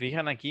 Ahora, si se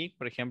fijan aquí,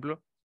 por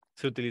ejemplo,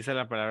 se utiliza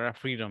la palabra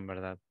freedom,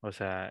 ¿verdad? O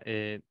sea,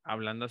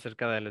 hablando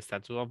acerca del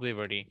Statue of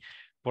Liberty,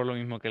 por lo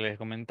mismo que les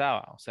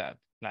comentaba. O sea,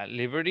 la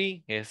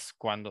liberty es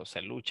cuando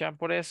se lucha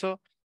por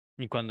eso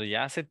y cuando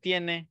ya se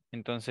tiene,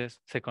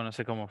 entonces se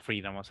conoce como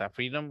freedom. O sea,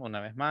 freedom,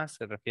 una vez más,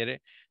 se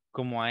refiere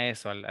como a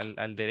eso,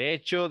 al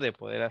derecho de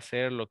poder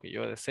hacer lo que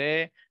yo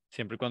desee,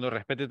 siempre y cuando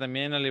respete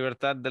también la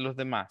libertad de los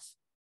demás.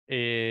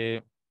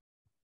 Y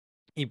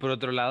por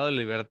otro lado,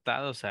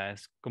 libertad, o sea,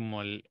 es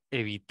como el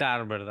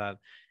evitar, ¿verdad?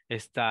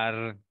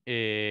 Estar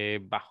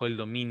bajo el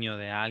dominio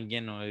de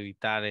alguien o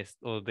evitar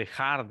o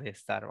dejar de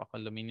estar bajo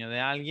el dominio de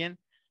alguien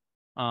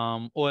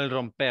o el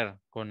romper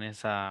con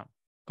esa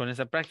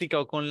práctica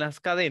o con las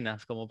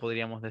cadenas, como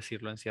podríamos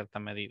decirlo en cierta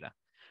medida.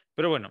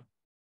 Pero bueno,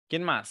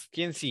 ¿quién más?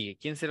 ¿Quién sigue?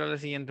 ¿Quién será la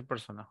siguiente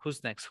persona?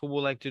 Who's next? Who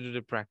would like to do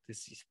the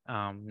practice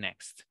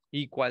next?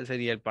 ¿Y cuál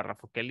sería el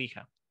párrafo que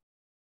elija?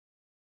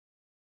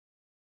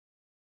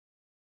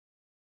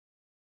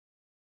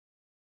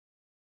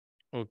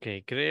 Ok,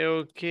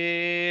 creo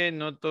que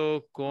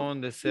noto con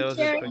deseos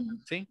de...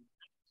 ¿Sí?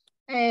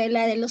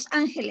 La de Los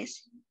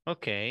Ángeles.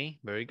 Ok,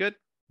 very good.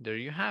 There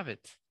you have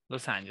it.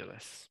 Los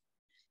Angeles.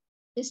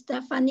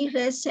 Stephanie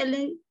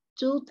recently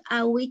took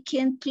a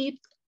weekend trip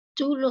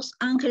to Los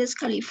Angeles,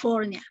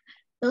 California.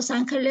 Los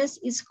Angeles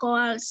is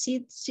called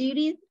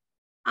city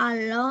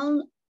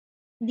along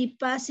the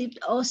Pacific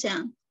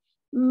Ocean.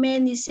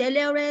 Many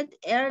celebrate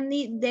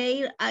earning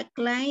their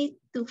acclaim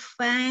to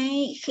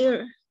find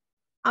here.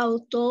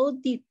 Although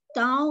the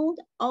town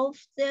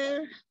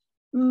offers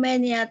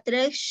many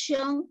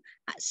attractions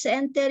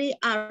centered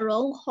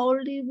around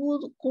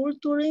Hollywood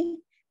culture,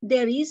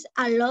 there is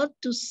a lot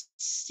to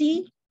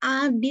see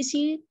and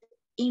visit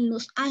in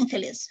Los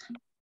Angeles.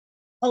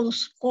 Of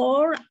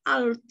course,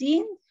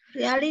 alternate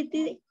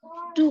reality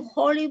to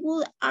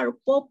Hollywood are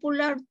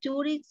popular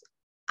tourist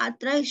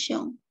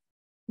attractions.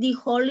 The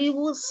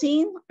Hollywood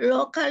scene,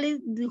 locally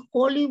the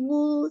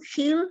Hollywood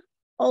Hill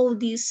of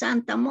the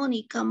Santa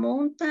Monica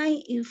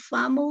Mountain is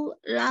famous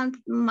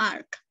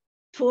landmark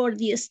for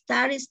the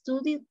Star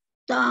Studio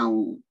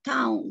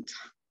downtown.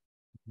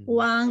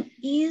 One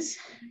is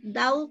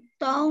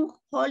downtown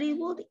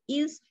Hollywood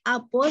is a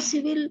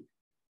possible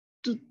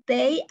to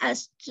take a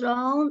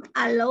stroll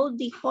along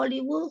the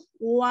Hollywood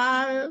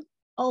Wall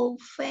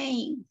of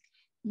Fame.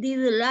 The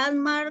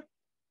landmark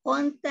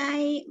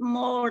contains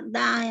more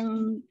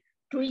than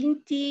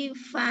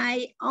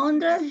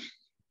 2,500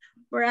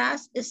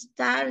 brass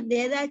stars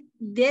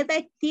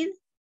dedicated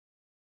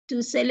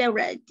to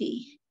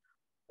celebrity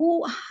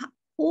who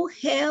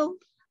have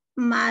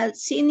made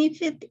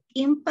significant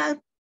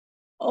impact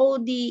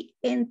on the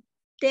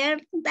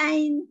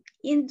entertainment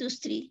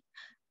industry.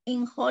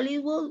 In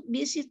Hollywood,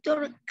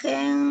 visitors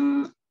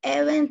can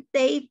even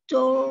take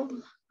tours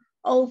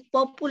of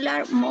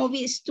popular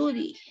movie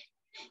studios.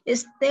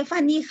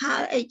 Stephanie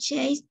had a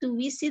chance to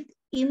visit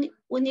in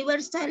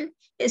Universal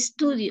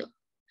Studios,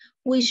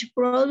 which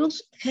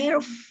produced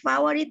her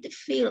favorite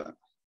film.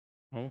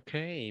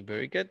 Okay,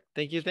 very good.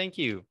 Thank you, thank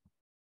you.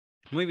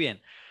 Muy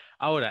bien.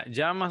 Ahora,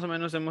 ya más o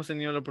menos hemos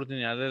tenido la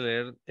oportunidad de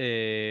leer,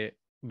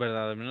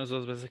 ¿verdad? Al menos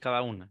 2 veces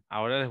cada una.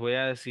 Ahora les voy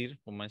a decir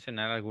o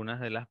mencionar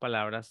algunas de las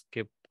palabras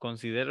que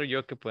considero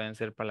yo que pueden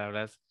ser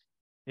palabras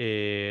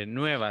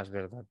nuevas,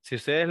 ¿verdad? Si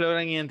ustedes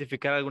logran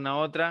identificar alguna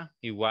otra,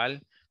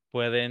 igual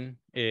pueden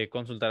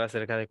consultar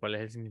acerca de cuál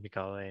es el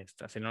significado de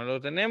esta. Si no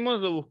lo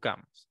tenemos, lo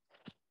buscamos.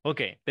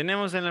 Ok,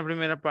 tenemos en la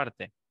primera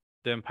parte,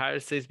 The Empire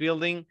State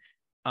Building.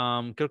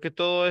 Creo que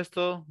todo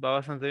esto va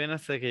bastante bien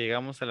hasta que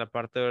llegamos a la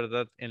parte,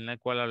 ¿verdad?, en la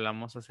cual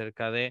hablamos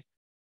acerca de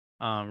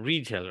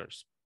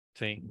retailers.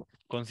 Sí,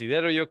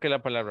 considero yo que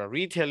la palabra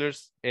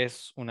retailers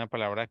es una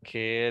palabra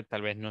que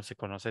tal vez no se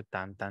conoce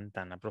tan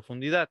a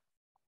profundidad.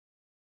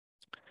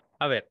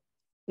 A ver,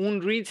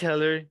 un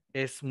retailer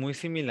es muy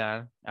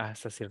similar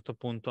hasta cierto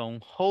punto a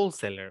un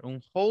wholesaler.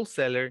 Un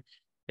wholesaler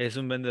es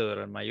un vendedor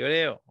al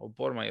mayoreo o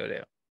por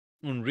mayoreo.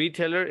 Un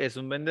retailer es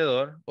un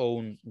vendedor o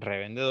un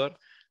revendedor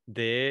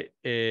de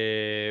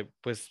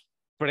pues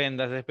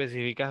prendas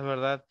específicas,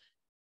 ¿verdad?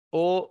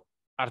 O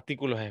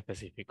artículos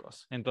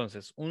específicos.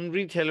 Entonces, un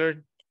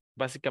retailer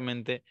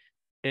básicamente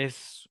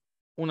es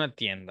una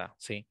tienda,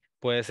 ¿sí?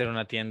 Puede ser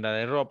una tienda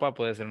de ropa,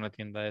 puede ser una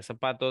tienda de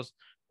zapatos,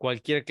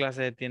 cualquier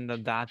clase de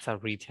tienda, that's a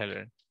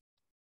retailer.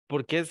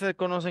 ¿Por qué se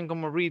conocen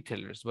como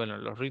retailers? Bueno,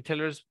 los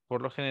retailers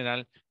por lo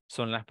general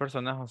son las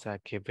personas, o sea,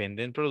 que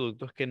venden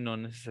productos que no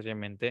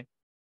necesariamente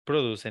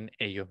producen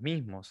ellos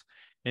mismos.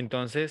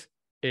 Entonces,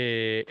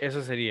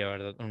 eso sería,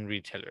 ¿verdad? Un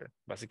retailer.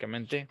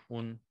 Básicamente,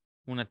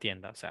 una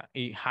tienda, o sea,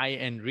 y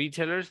high-end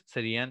retailers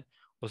serían,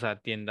 o sea,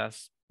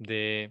 tiendas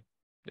de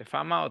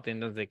fama o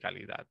tiendas de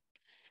calidad.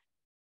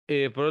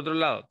 Por otro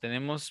lado,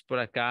 tenemos por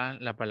acá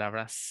la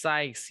palabra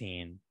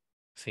sightseeing,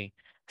 ¿sí?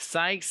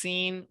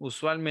 Sightseeing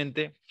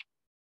usualmente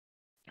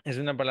es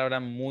una palabra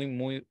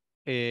muy,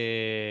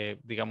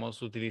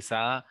 digamos,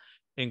 utilizada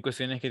en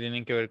cuestiones que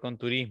tienen que ver con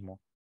turismo,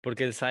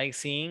 porque el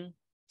sightseeing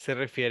se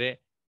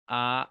refiere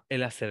a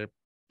el hacer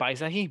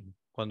paisajismo,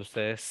 cuando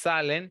ustedes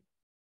salen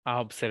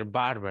a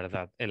observar,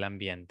 ¿verdad?, el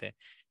ambiente.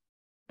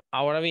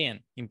 Ahora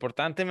bien,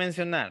 importante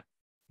mencionar,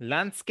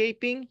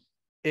 landscaping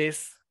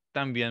es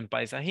también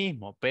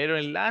paisajismo, pero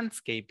el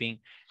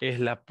landscaping es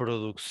la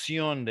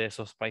producción de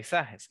esos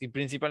paisajes y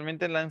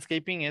principalmente el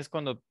landscaping es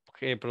cuando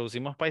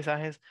producimos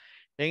paisajes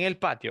en el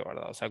patio,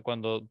 ¿verdad? O sea,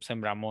 cuando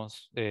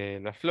sembramos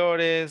las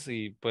flores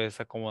y pues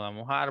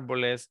acomodamos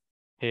árboles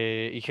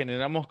y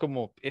generamos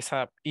como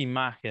esa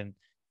imagen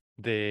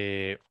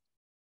de,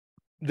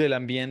 del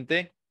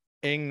ambiente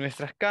en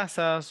nuestras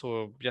casas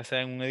o ya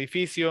sea en un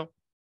edificio.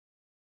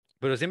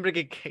 Pero siempre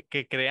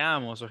que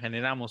creamos o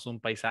generamos un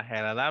paisaje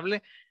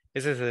agradable,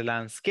 ese es el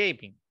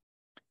landscaping.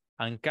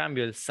 En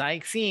cambio, el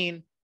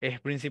sightseeing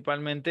es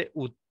principalmente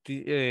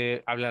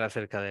hablar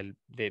acerca de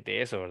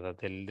eso, ¿verdad?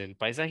 Del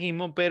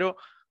paisajismo, pero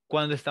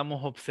cuando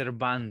estamos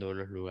observando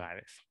los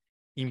lugares.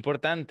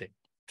 Importante,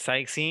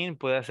 sightseeing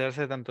puede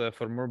hacerse tanto de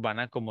forma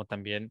urbana como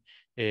también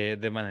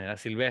de manera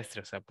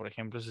silvestre. O sea, por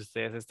ejemplo, si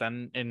ustedes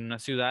están en una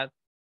ciudad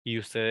y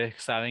ustedes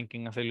saben que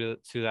en esa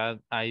ciudad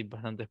hay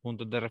bastantes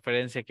puntos de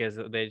referencia, que es,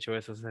 de hecho,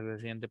 esa es la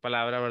siguiente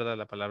palabra, ¿verdad?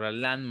 La palabra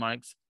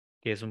landmarks,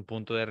 que es un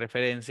punto de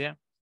referencia.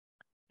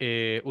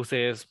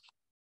 Ustedes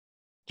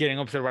quieren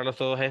observarlos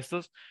todos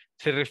estos,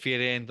 se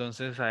refiere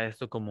entonces a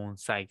esto como un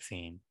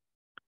sightseeing.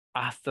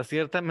 Hasta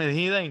cierta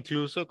medida,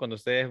 incluso cuando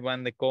ustedes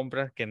van de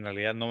compras, que en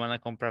realidad no van a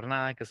comprar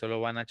nada, que solo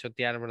van a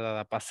chotear, ¿verdad?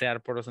 A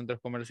pasear por los centros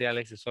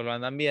comerciales y solo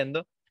andan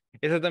viendo,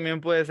 eso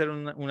también puede ser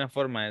una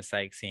forma de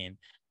sightseeing.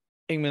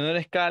 En menor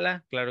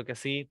escala, claro que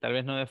sí, tal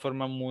vez no de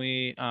forma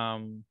muy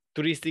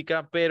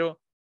turística, pero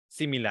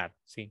similar,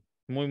 sí,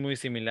 muy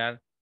similar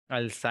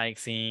al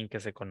sightseeing que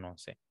se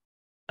conoce.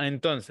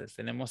 Entonces,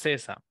 tenemos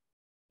esa.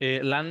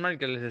 Landmark,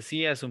 que les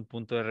decía, es un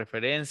punto de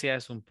referencia,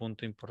 es un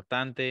punto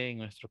importante. En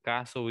nuestro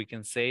caso, we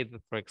can say that,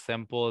 for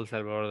example, El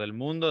Salvador del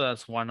Mundo,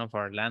 that's one of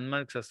our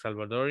landmarks as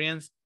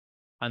Salvadorians.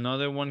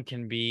 Another one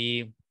can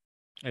be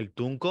El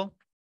Tunco.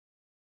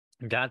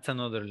 That's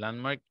another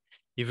landmark.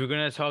 If we're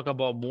going to talk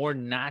about more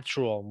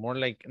natural, more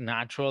like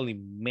naturally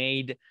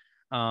made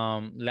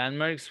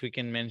landmarks, we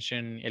can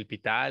mention El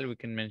Pital, we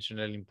can mention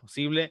El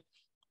Imposible.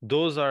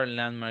 Those are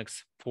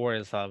landmarks for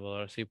El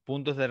Salvador. Sí,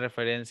 puntos de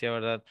referencia,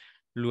 ¿verdad?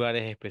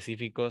 Lugares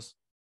específicos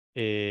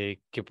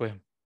que pues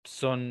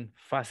son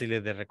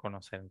fáciles de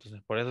reconocer.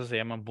 Entonces, por eso se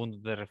llaman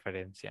puntos de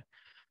referencia.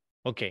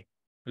 Ok.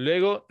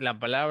 Luego, la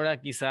palabra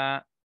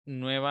quizá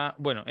nueva,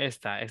 bueno,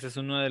 esta es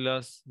uno de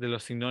los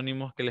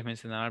sinónimos que les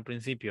mencionaba al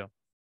principio.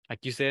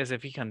 Aquí ustedes se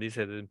fijan,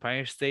 dice The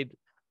Empire State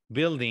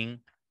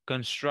Building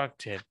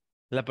Constructed.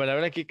 La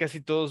palabra que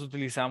casi todos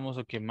utilizamos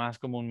o que más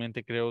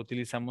comúnmente creo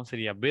utilizamos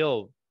sería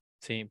build.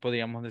 Sí,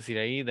 podríamos decir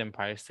ahí The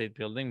Empire State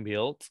Building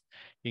built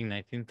in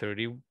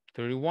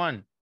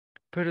 1931.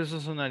 Pero eso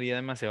sonaría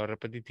demasiado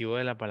repetitivo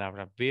de la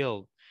palabra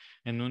build.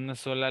 En una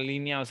sola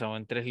línea, o sea, o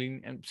en tres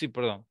líneas, sí,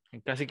 perdón,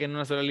 casi que en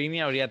una sola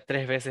línea habría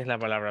tres veces la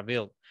palabra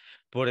build.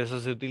 Por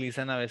eso se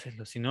utilizan a veces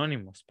los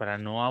sinónimos, para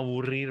no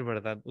aburrir,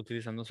 ¿verdad?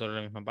 Utilizando solo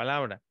la misma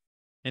palabra.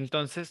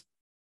 Entonces,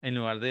 en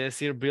lugar de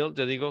decir build,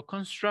 yo digo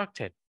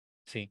constructed.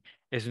 Sí,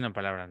 es una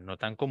palabra no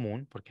tan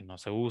común porque no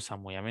se usa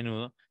muy a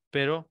menudo,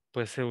 pero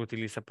pues se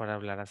utiliza para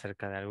hablar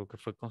acerca de algo que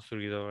fue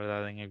construido,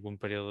 ¿verdad? En algún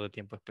periodo de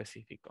tiempo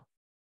específico.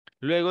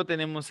 Luego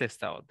tenemos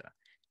esta otra,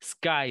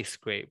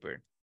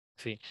 skyscraper.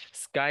 Sí,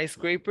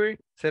 skyscraper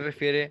se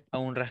refiere a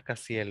un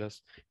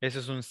rascacielos. Eso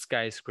es un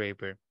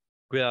skyscraper.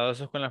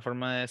 Cuidadosos con la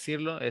forma de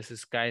decirlo, es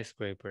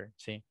skyscraper,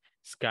 ¿sí?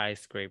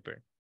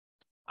 Skyscraper.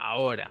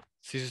 Ahora,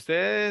 si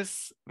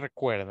ustedes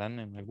recuerdan,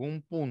 en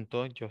algún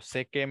punto yo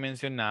sé que he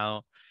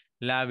mencionado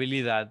la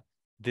habilidad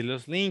de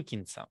los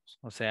linking sounds,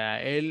 o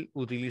sea, el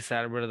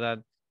utilizar,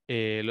 ¿verdad?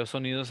 Los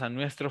sonidos a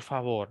nuestro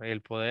favor,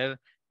 el poder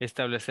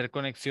establecer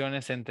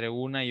conexiones entre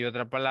una y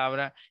otra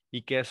palabra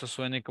y que eso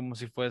suene como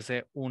si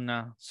fuese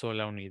una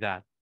sola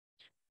unidad.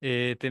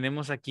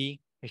 Tenemos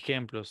aquí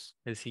ejemplos.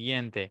 El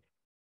siguiente,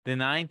 the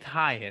ninth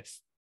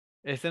highest.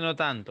 Este no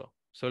tanto,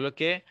 solo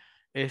que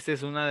esta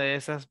es una de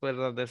esas,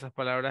 ¿verdad? De esas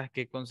palabras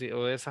que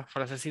o de esas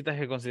frasecitas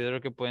que considero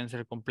que pueden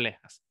ser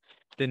complejas.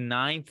 The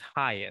ninth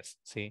highest,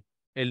 ¿sí?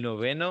 El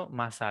noveno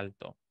más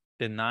alto.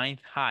 The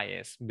ninth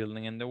highest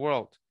building in the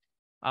world.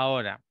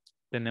 Ahora,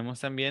 tenemos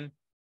también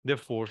the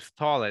fourth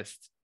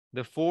tallest.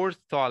 The fourth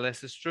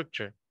tallest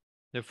structure.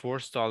 The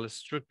fourth tallest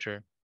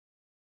structure.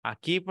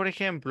 Aquí, por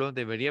ejemplo,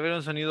 debería haber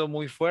un sonido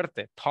muy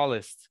fuerte,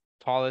 tallest,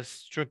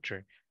 tallest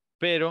structure,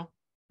 pero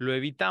lo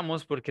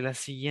evitamos porque la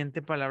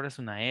siguiente palabra es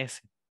una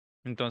S.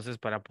 Entonces,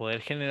 para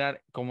poder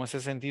generar como ese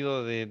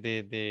sentido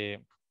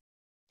de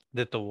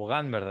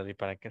tobogán, ¿verdad? Y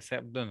para que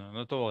sea, bueno,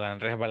 no tobogán,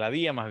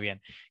 resbaladilla más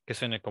bien, que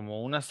suene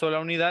como una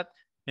sola unidad,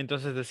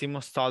 entonces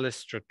decimos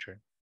tallest structure.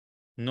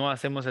 No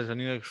hacemos el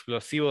sonido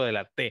explosivo de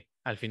la T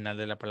al final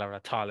de la palabra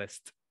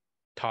tallest,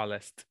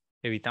 tallest.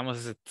 Evitamos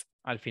ese T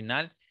al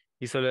final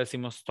y solo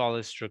decimos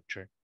tallest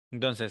structure.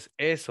 Entonces,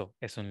 eso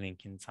es un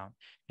linking sound.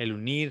 El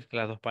unir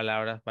las dos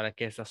palabras para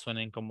que estas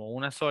suenen como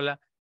una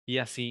sola y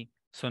así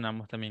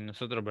sonamos también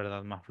nosotros,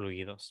 ¿verdad? Más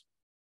fluidos.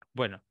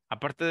 Bueno,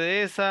 aparte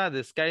de esa,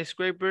 de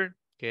skyscraper,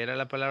 que era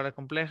la palabra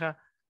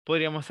compleja,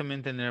 podríamos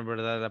también tener,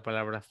 ¿verdad? La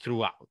palabra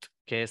throughout,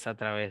 que es a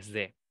través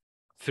de.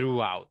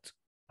 Throughout,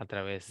 a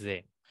través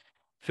de.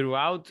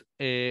 Throughout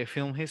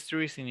film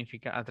history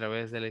significa a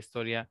través de la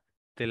historia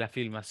de la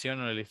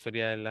filmación o de la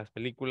historia de las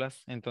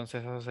películas.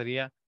 Entonces eso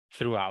sería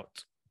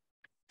throughout.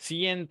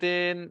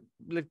 Siguiente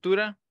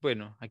lectura.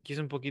 Bueno, aquí es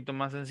un poquito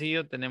más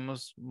sencillo.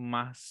 Tenemos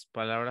más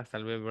palabras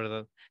tal vez,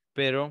 ¿verdad?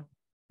 Pero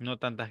no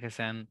tantas que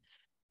sean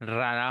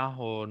raras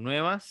o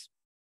nuevas.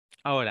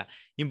 Ahora,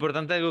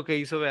 importante algo que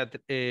hizo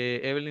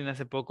Evelyn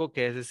hace poco,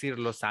 que es decir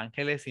Los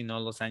Ángeles y no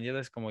Los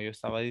Ángeles, como yo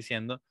estaba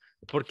diciendo,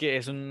 porque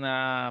es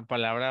una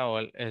palabra o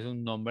es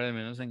un nombre al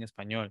menos en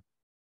español.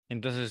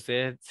 Entonces,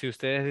 si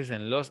ustedes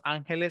dicen Los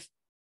Ángeles,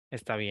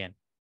 está bien.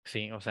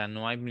 Sí, o sea,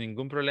 no hay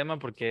ningún problema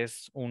porque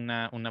es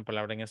una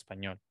palabra en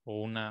español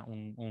o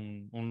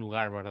un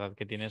lugar, ¿verdad?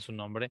 Que tiene su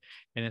nombre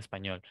en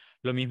español.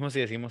 Lo mismo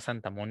si decimos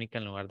Santa Mónica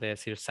en lugar de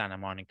decir Santa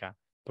Mónica,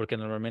 porque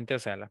normalmente, o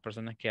sea, las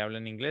personas que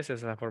hablan inglés, esa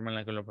es la forma en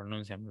la que lo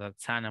pronuncian, ¿verdad?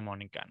 Santa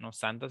Mónica, no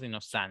Santa,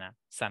 sino Sana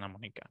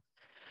Mónica.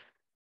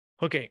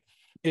 Ok,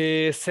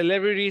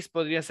 celebrities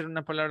podría ser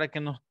una palabra que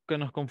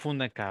nos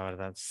confunda acá,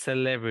 ¿verdad?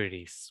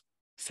 Celebrities.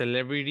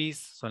 Celebrities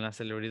son las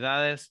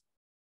celebridades.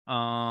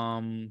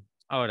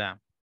 Ahora,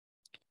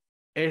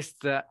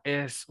 esta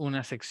es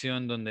una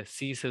sección donde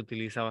sí se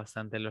utiliza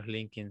bastante los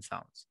linking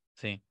sounds,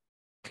 ¿sí?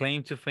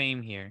 Claim to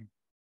fame here.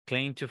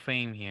 Claim to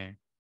fame here.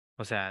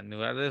 O sea, en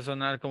lugar de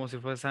sonar como si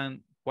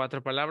fuesen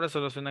 4 palabras,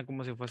 solo suena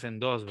como si fuesen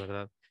 2,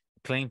 ¿verdad?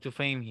 Claim to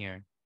fame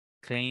here.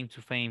 Claim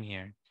to fame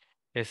here.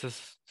 Eso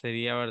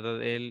sería, ¿verdad?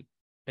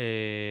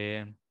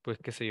 Pues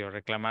qué sé yo,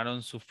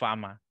 reclamaron su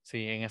fama,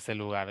 ¿sí? En ese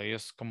lugar.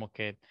 Ellos como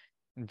que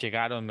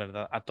llegaron,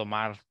 ¿verdad? A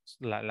tomar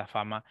la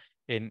fama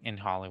en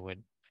Hollywood.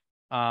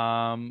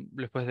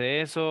 Después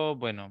de eso,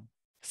 bueno,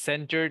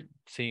 centered,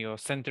 sí, o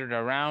centered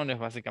around es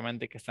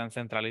básicamente que están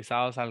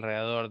centralizados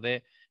alrededor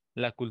de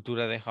la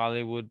cultura de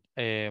Hollywood,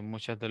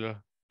 muchos de los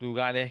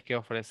lugares que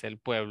ofrece el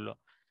pueblo.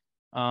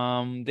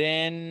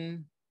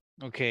 Then,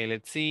 okay,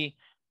 let's see.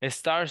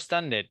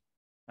 Star-studded.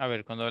 A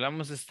ver, cuando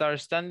hablamos de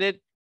star-studded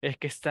es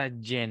que está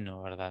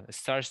lleno, ¿verdad?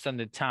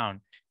 Star-studded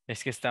town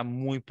es que está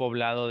muy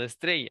poblado de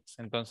estrellas.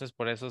 Entonces,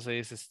 por eso se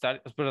dice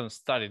studded,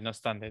 no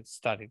studded,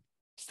 studded.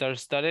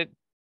 Star-studded,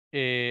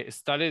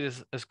 studded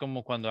es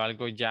como cuando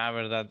algo ya,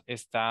 ¿verdad?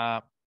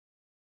 Está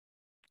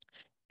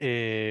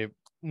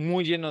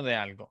muy lleno de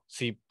algo.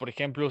 Si, por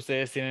ejemplo,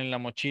 ustedes tienen la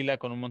mochila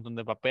con un montón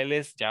de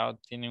papeles, ya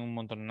tienen un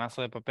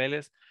montonazo de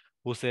papeles,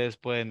 ustedes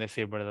pueden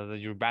decir, ¿verdad? That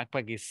your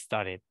backpack is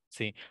studded,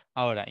 ¿sí?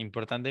 Ahora,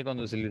 importante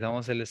cuando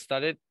utilizamos el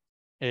studded,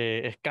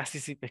 es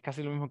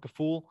casi lo mismo que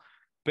full,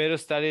 pero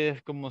studded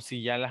es como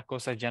si ya las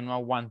cosas ya no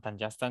aguantan,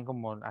 ya están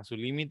como a su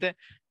límite.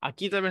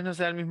 Aquí tal vez no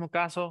sea el mismo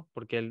caso,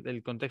 porque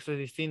el contexto es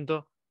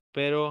distinto,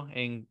 pero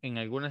en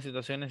algunas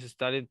situaciones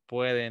studded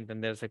puede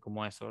entenderse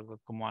como eso, ¿verdad?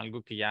 Como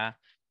algo que ya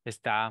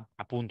está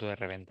a punto de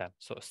reventar.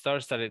 So,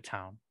 star-studded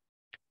town.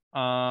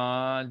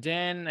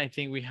 Then I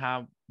think we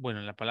have,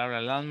 bueno, la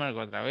palabra landmark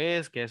otra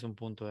vez, que es un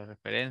punto de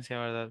referencia,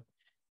 ¿verdad?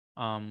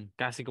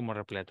 Casi como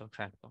repleto,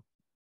 exacto.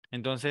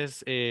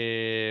 Entonces,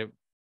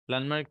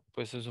 landmark,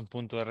 pues es un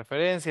punto de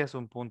referencia, es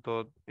un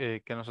punto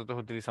que nosotros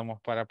utilizamos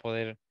para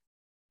poder,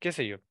 qué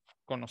sé yo,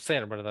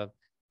 conocer, ¿verdad?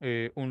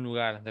 Un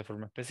lugar de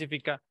forma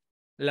específica.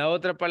 La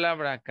otra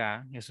palabra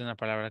acá es una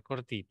palabra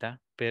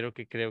cortita, pero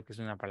que creo que es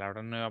una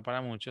palabra nueva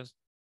para muchos,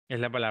 es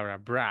la palabra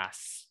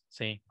brass,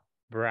 ¿sí?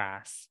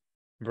 Brass.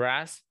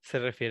 Brass se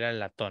refiere al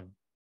latón.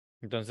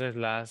 Entonces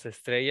las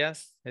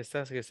estrellas,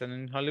 estas que están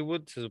en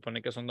Hollywood, se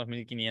supone que son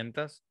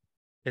 2500,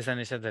 están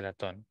hechas de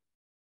latón.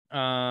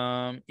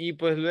 Y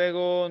pues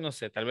luego, no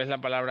sé, tal vez la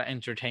palabra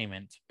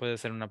entertainment puede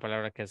ser una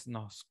palabra que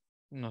nos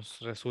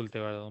resulte,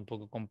 ¿verdad? Un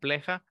poco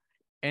compleja.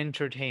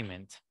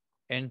 Entertainment,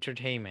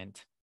 entertainment.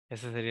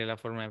 Esa sería la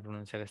forma de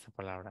pronunciar esta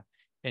palabra.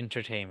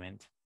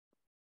 Entertainment.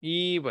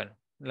 Y bueno,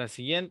 la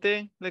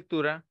siguiente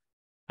lectura.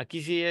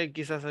 Aquí sí hay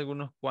quizás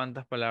algunas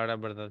cuantas palabras,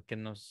 ¿verdad? Que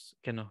nos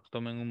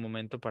tomen un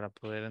momento para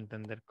poder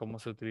entender cómo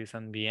se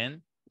utilizan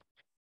bien.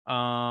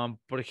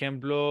 Por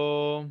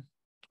ejemplo,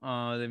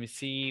 let me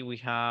see, we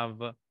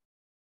have,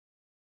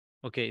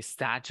 okay,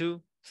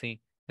 statue,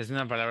 sí, es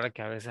una palabra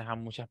que a veces a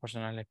muchas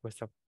personas les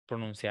cuesta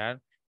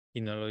pronunciar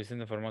y no lo dicen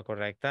de forma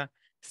correcta.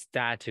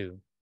 Statue,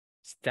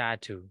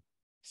 statue,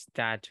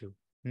 statue.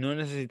 No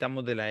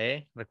necesitamos de la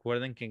E.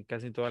 Recuerden que en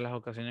casi todas las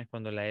ocasiones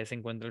cuando la E se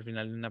encuentra al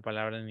final de una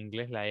palabra en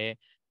inglés, la E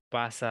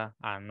pasa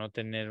a no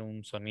tener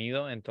un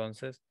sonido.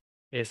 Entonces,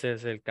 ese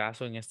es el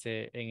caso en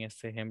este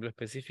ejemplo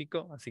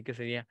específico. Así que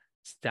sería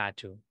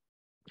statue.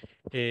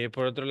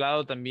 Por otro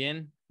lado,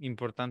 también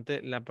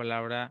importante la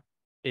palabra,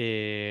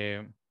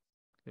 let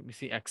me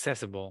see,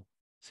 accessible.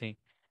 Sí,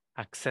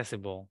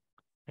 accessible,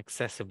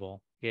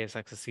 accessible, que es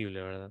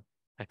accesible, ¿verdad?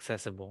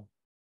 Accessible.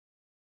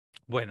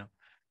 Bueno.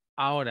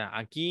 Ahora,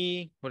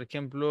 aquí, por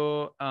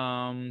ejemplo,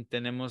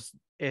 tenemos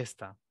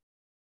esta.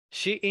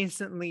 She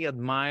instantly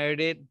admired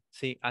it.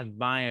 Sí,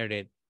 admired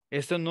it.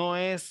 Esto no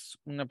es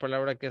una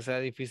palabra que sea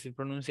difícil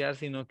pronunciar,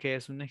 sino que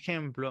es un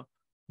ejemplo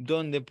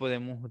donde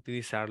podemos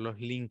utilizar los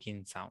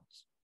linking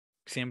sounds.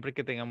 Siempre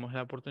que tengamos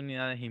la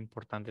oportunidad es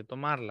importante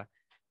tomarla.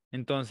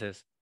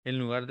 Entonces, en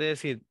lugar de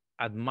decir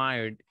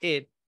admired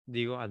it,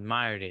 digo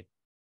admired it.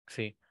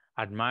 Sí,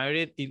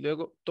 admired it. Y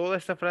luego toda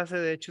esta frase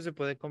de hecho se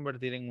puede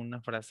convertir en una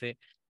frase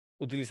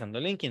utilizando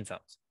linking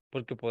sounds,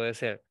 porque puede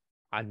ser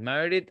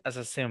admired it as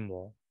a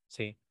symbol,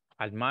 ¿sí?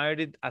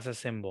 Admired it as a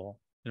symbol.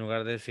 En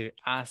lugar de decir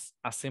as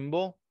a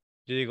symbol,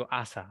 yo digo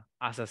as a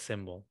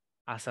symbol,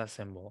 as a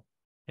symbol.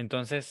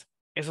 Entonces,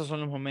 esos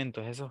son los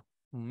momentos, esos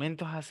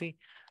momentos así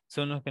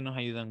son los que nos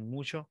ayudan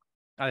mucho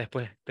a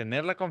después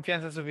tener la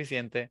confianza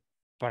suficiente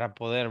para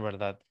poder,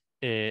 ¿verdad?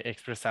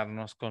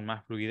 Expresarnos con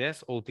más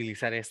fluidez o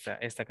utilizar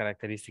esta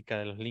característica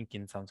de los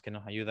linking sounds que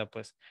nos ayuda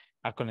pues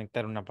a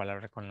conectar una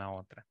palabra con la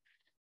otra.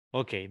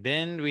 Okay,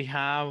 then we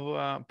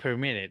have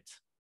permitted,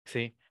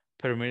 ¿sí?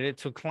 Permitted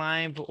to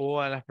climb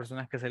o a las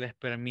personas que se les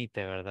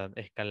permite, ¿verdad?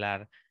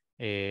 Escalar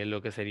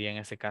lo que sería en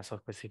ese caso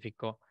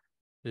específico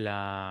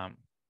la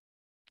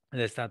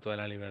Estatua de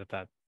la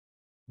Libertad.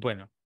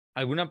 Bueno,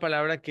 ¿alguna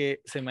palabra que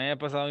se me haya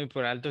pasado muy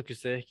por alto que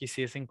ustedes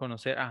quisiesen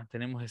conocer?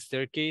 Tenemos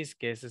staircase,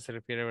 que ese se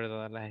refiere,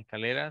 ¿verdad? A las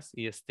escaleras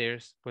y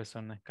stairs, pues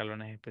son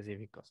escalones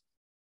específicos.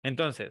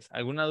 Entonces,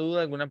 ¿alguna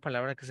duda, alguna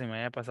palabra que se me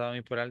haya pasado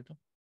muy por alto?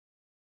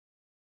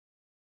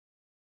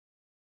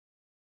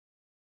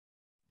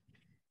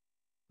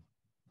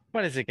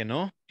 Parece que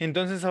no.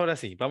 Entonces ahora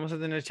sí, vamos a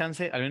tener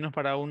chance, al menos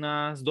para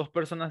unas 2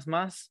 personas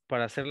más,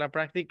 para hacer la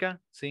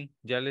práctica. Sí,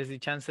 ya les di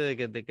chance de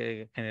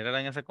que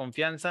generaran esa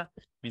confianza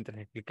mientras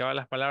explicaba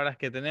las palabras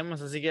que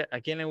tenemos. Así que, ¿a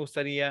quién le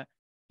gustaría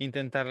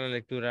intentar la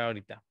lectura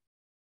ahorita?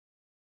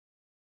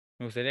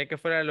 Me gustaría que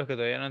fuera de los que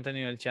todavía no han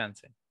tenido el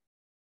chance.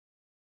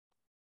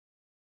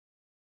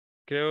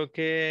 Creo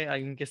que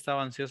alguien que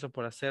estaba ansioso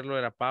por hacerlo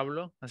era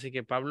Pablo. Así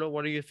que, Pablo,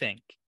 what do you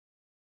think?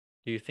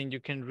 Do you think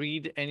you can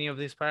read any of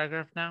this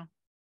paragraph now?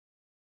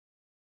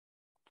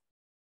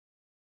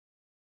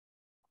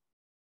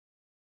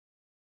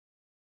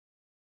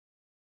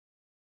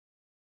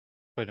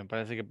 Bueno,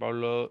 parece que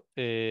Pablo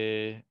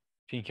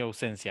finge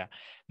ausencia.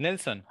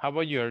 Nelson, how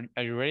about you?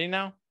 Are you ready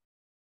now?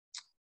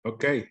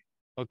 Ok.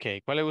 Ok,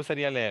 ¿cuál le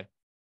gustaría leer?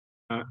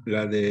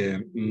 La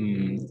de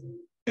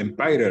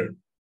Empire.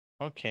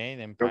 Ok,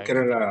 the Creo que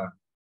Empire. era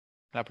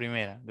La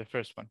primera, the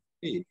first one.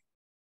 sí,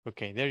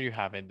 Okay, there you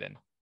have it then.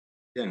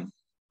 bien.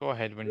 Go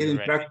ahead when you're In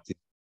ready. practice,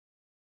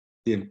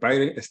 the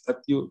Empire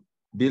Statue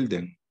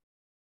Building.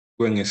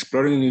 When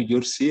exploring New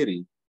York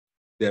City,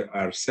 there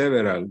are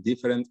several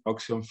different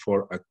options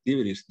for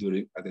activities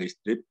during a day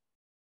trip.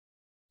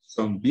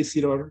 Some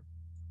visitors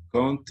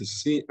come to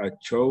see a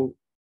show,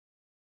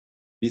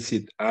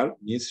 visit art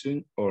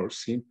museum, or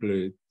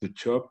simply to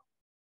shop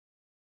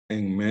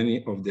in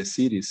many of the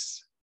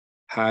city's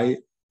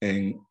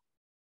high-end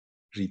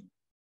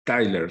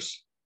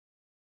retailers.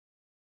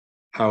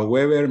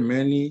 However,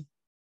 many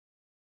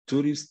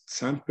tourist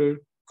samples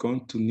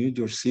come to New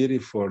York City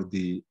for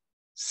the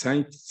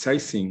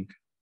sightseeing.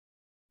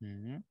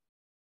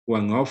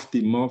 One of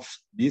the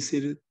most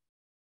visited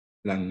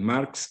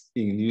landmarks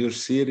in New York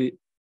City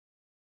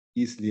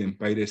is the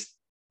Empire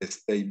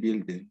State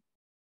Building.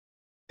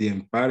 The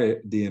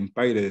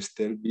Empire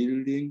State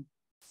Building,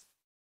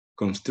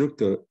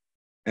 constructed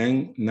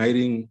in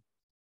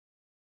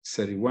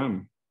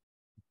 1931,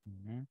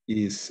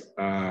 is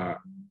a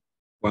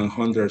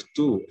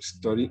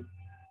 102-story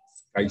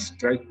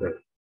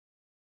skyscraper,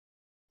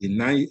 the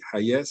ninth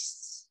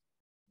highest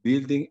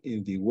building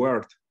in the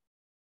world,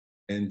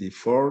 and the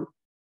fourth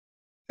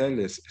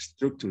cartels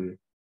structure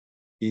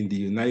in the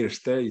United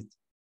States.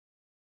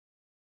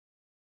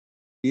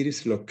 It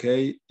is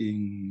located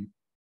in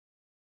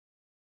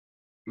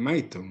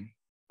Midtown,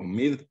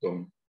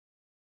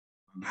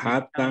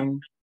 Manhattan.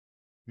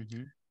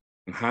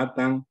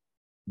 Manhattan.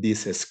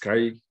 This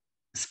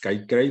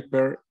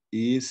skyscraper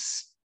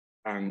is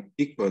an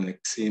iconic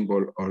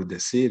symbol of the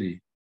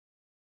city,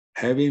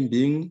 having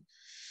been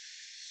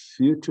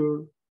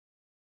featured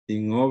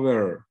in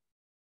over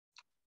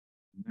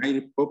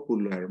 90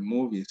 popular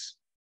movies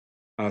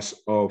as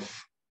of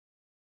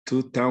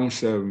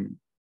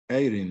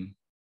 2018.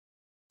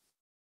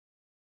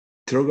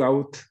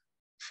 Throughout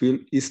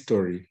film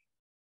history,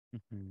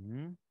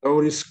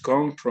 tourists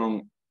come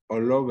from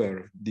all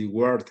over the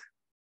world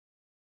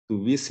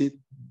to visit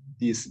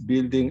this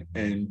building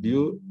and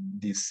view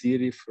the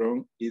city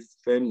from its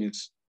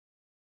famous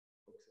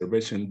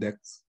observation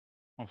decks.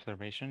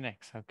 Observation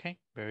decks. Okay,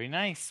 very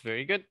nice.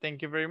 Very good.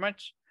 Thank you very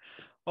much.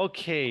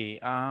 Okay,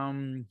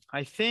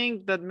 I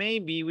think that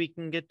maybe we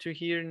can get to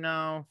hear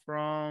now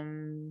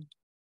from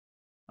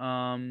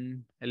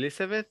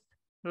Elizabeth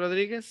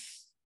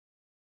Rodriguez.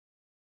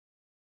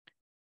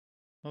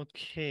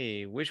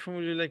 Okay, which one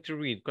would you like to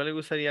read? ¿Cuál le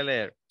gustaría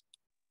leer?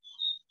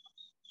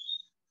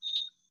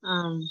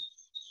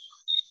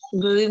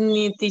 Good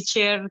evening,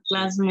 teacher,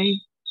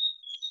 classmate.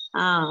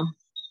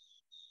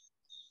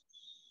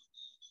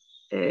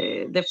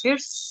 The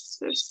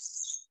first.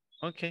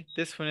 Okay,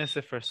 this one is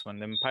the first one,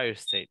 the Empire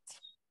State.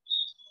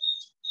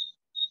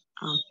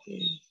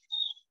 Okay.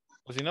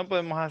 O si no,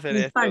 podemos hacer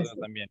esto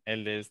también,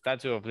 el de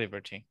Statue of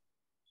Liberty.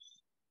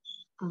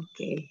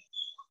 Okay.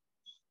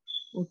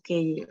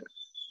 Okay.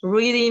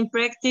 Reading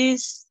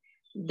practice,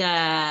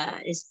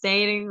 the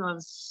Statue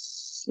of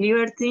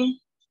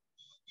Liberty.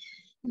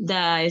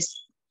 The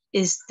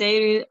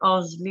Statue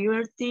of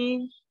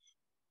Liberty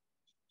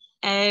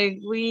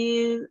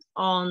agreed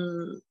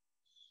on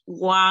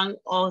one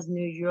of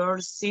New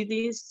York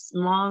City's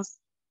most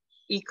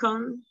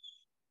iconic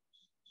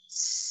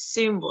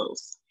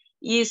symbols.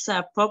 It's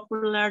a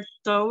popular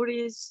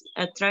tourist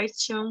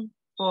attraction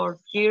for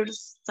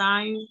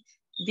first-time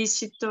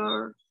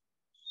visitors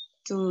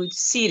to the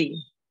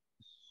city.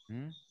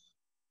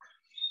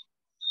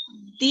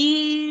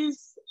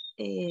 This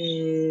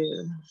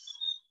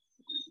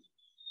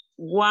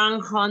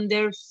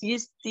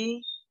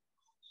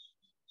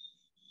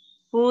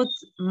 150-foot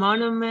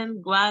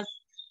monument was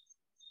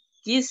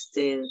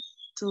gifted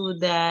to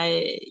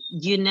the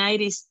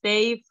United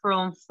States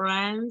from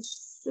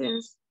France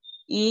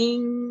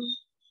in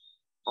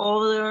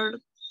order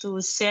to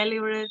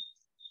celebrate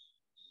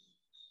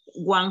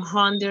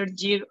 100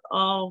 years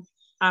of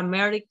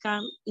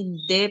American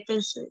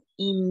independence.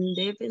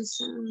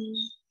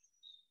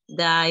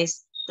 The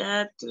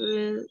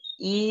statue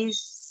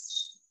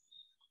is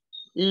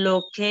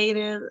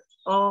located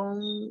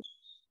on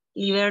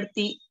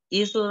Liberty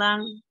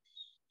Island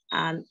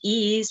and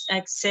is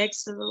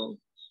accessible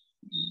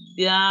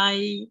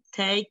by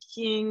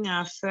taking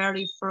a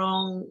ferry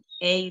from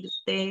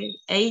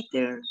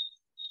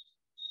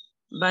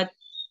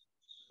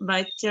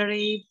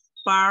Battery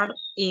Park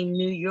in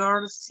New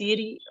York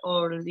City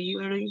or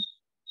Liberty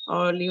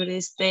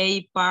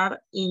State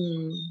Park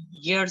in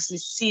Jersey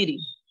City.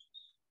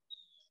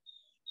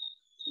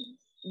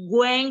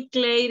 When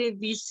Claire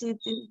visited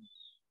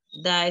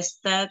the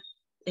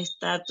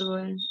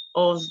Statue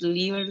of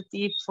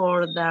Liberty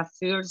for the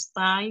first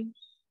time,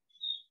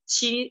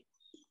 she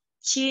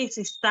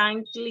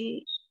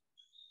instantly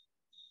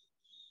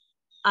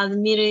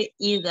admired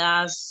it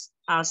as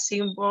a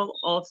symbol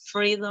of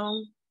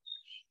freedom.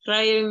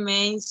 Claire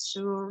made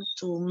sure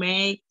to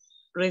make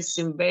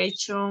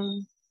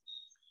reservation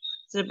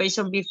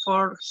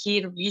before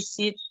her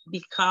visit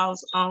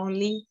because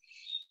only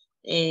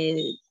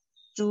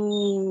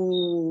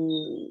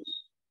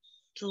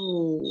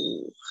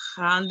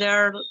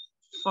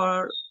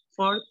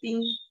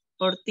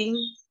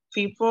 214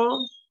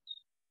 people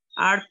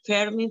are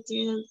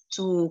permitted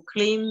to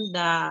climb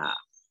the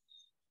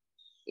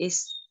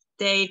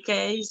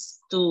staircase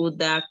to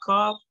the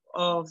top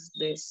of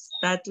the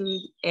statue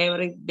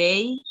every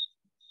day.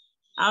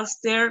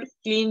 After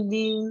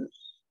climbing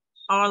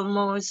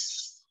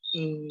almost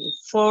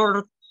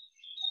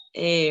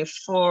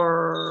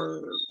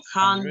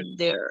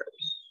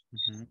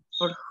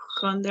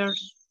 400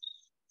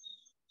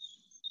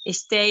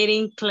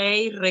 staring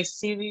clay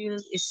received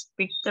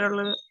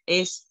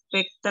a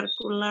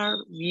spectacular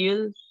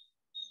view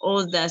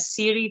of the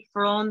city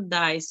from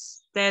the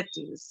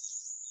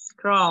statue's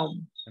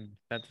crown.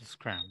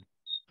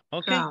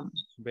 Okay,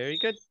 very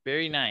good,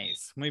 very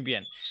nice. Muy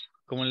bien.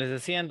 Como les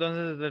decía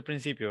entonces desde el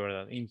principio,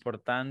 ¿verdad?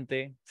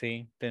 Importante,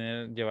 sí,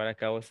 llevar a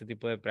cabo este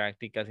tipo de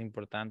prácticas,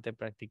 importante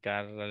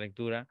practicar la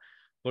lectura,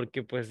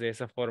 porque pues de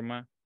esa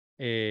forma,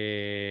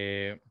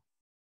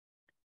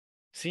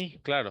 sí,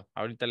 claro,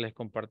 ahorita les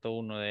comparto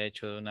uno de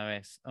hecho de una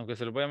vez, aunque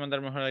se lo voy a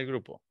mandar mejor al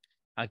grupo.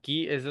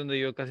 Aquí es donde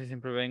yo casi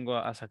siempre vengo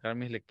a sacar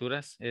mis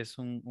lecturas, es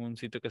un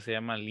sitio que se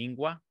llama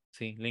Lingua,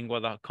 sí,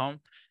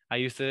 lingua.com.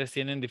 ahí ustedes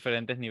tienen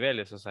diferentes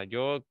niveles. O sea,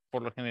 yo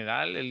por lo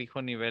general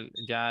elijo nivel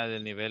ya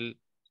del nivel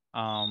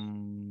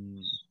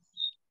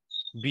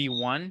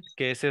B1,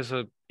 que es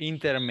eso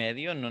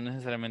intermedio, no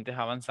necesariamente es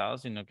avanzado,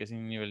 sino que es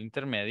un nivel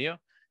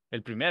intermedio,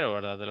 el primero,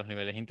 ¿verdad? De los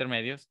niveles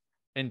intermedios.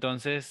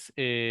 Entonces,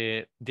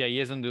 de ahí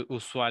es donde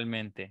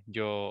usualmente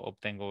yo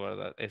obtengo,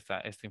 ¿verdad?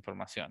 Esta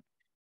información.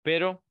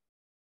 Pero,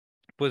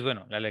 pues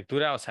bueno, la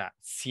lectura, o sea,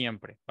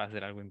 siempre va a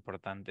ser algo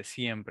importante,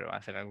 siempre va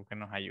a ser algo que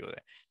nos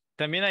ayude.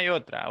 También hay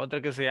otra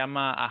que se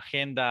llama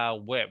agenda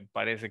web,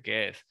 parece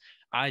que es.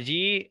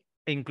 Allí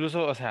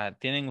incluso, o sea,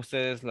 tienen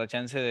ustedes la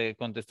chance de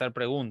contestar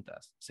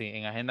preguntas. Sí,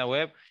 en agenda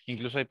web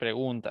incluso hay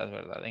preguntas,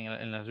 ¿verdad?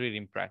 En las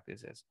reading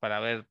practices para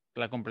ver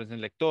la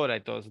comprensión lectora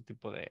y todo ese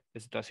tipo de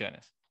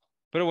situaciones.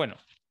 Pero bueno,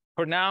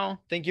 for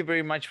now, thank you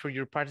very much for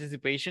your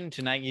participation.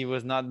 Tonight it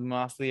was not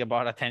mostly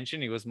about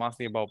attention, it was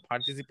mostly about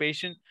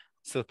participation.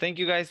 So thank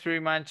you guys very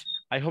much.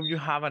 I hope you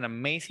have an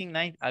amazing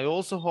night. I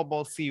also hope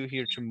I'll see you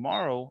here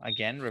tomorrow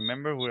again.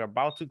 Remember, we're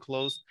about to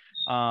close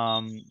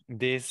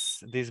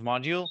this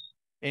module.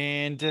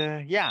 And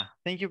yeah,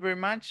 thank you very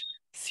much.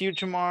 See you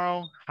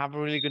tomorrow. Have a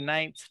really good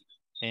night.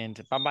 And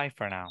bye-bye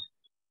for now.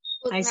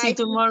 I see you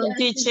tomorrow,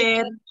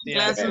 teacher.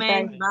 Yeah,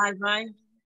 Classmate, bye-bye.